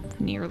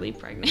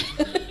pregnant.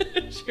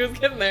 She was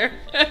getting there.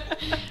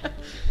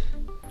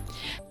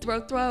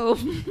 Throw.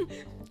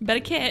 Better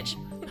catch.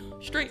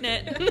 Straighten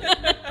it.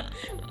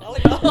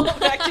 Volleyball.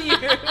 Back to you.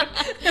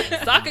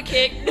 Soccer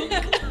kick.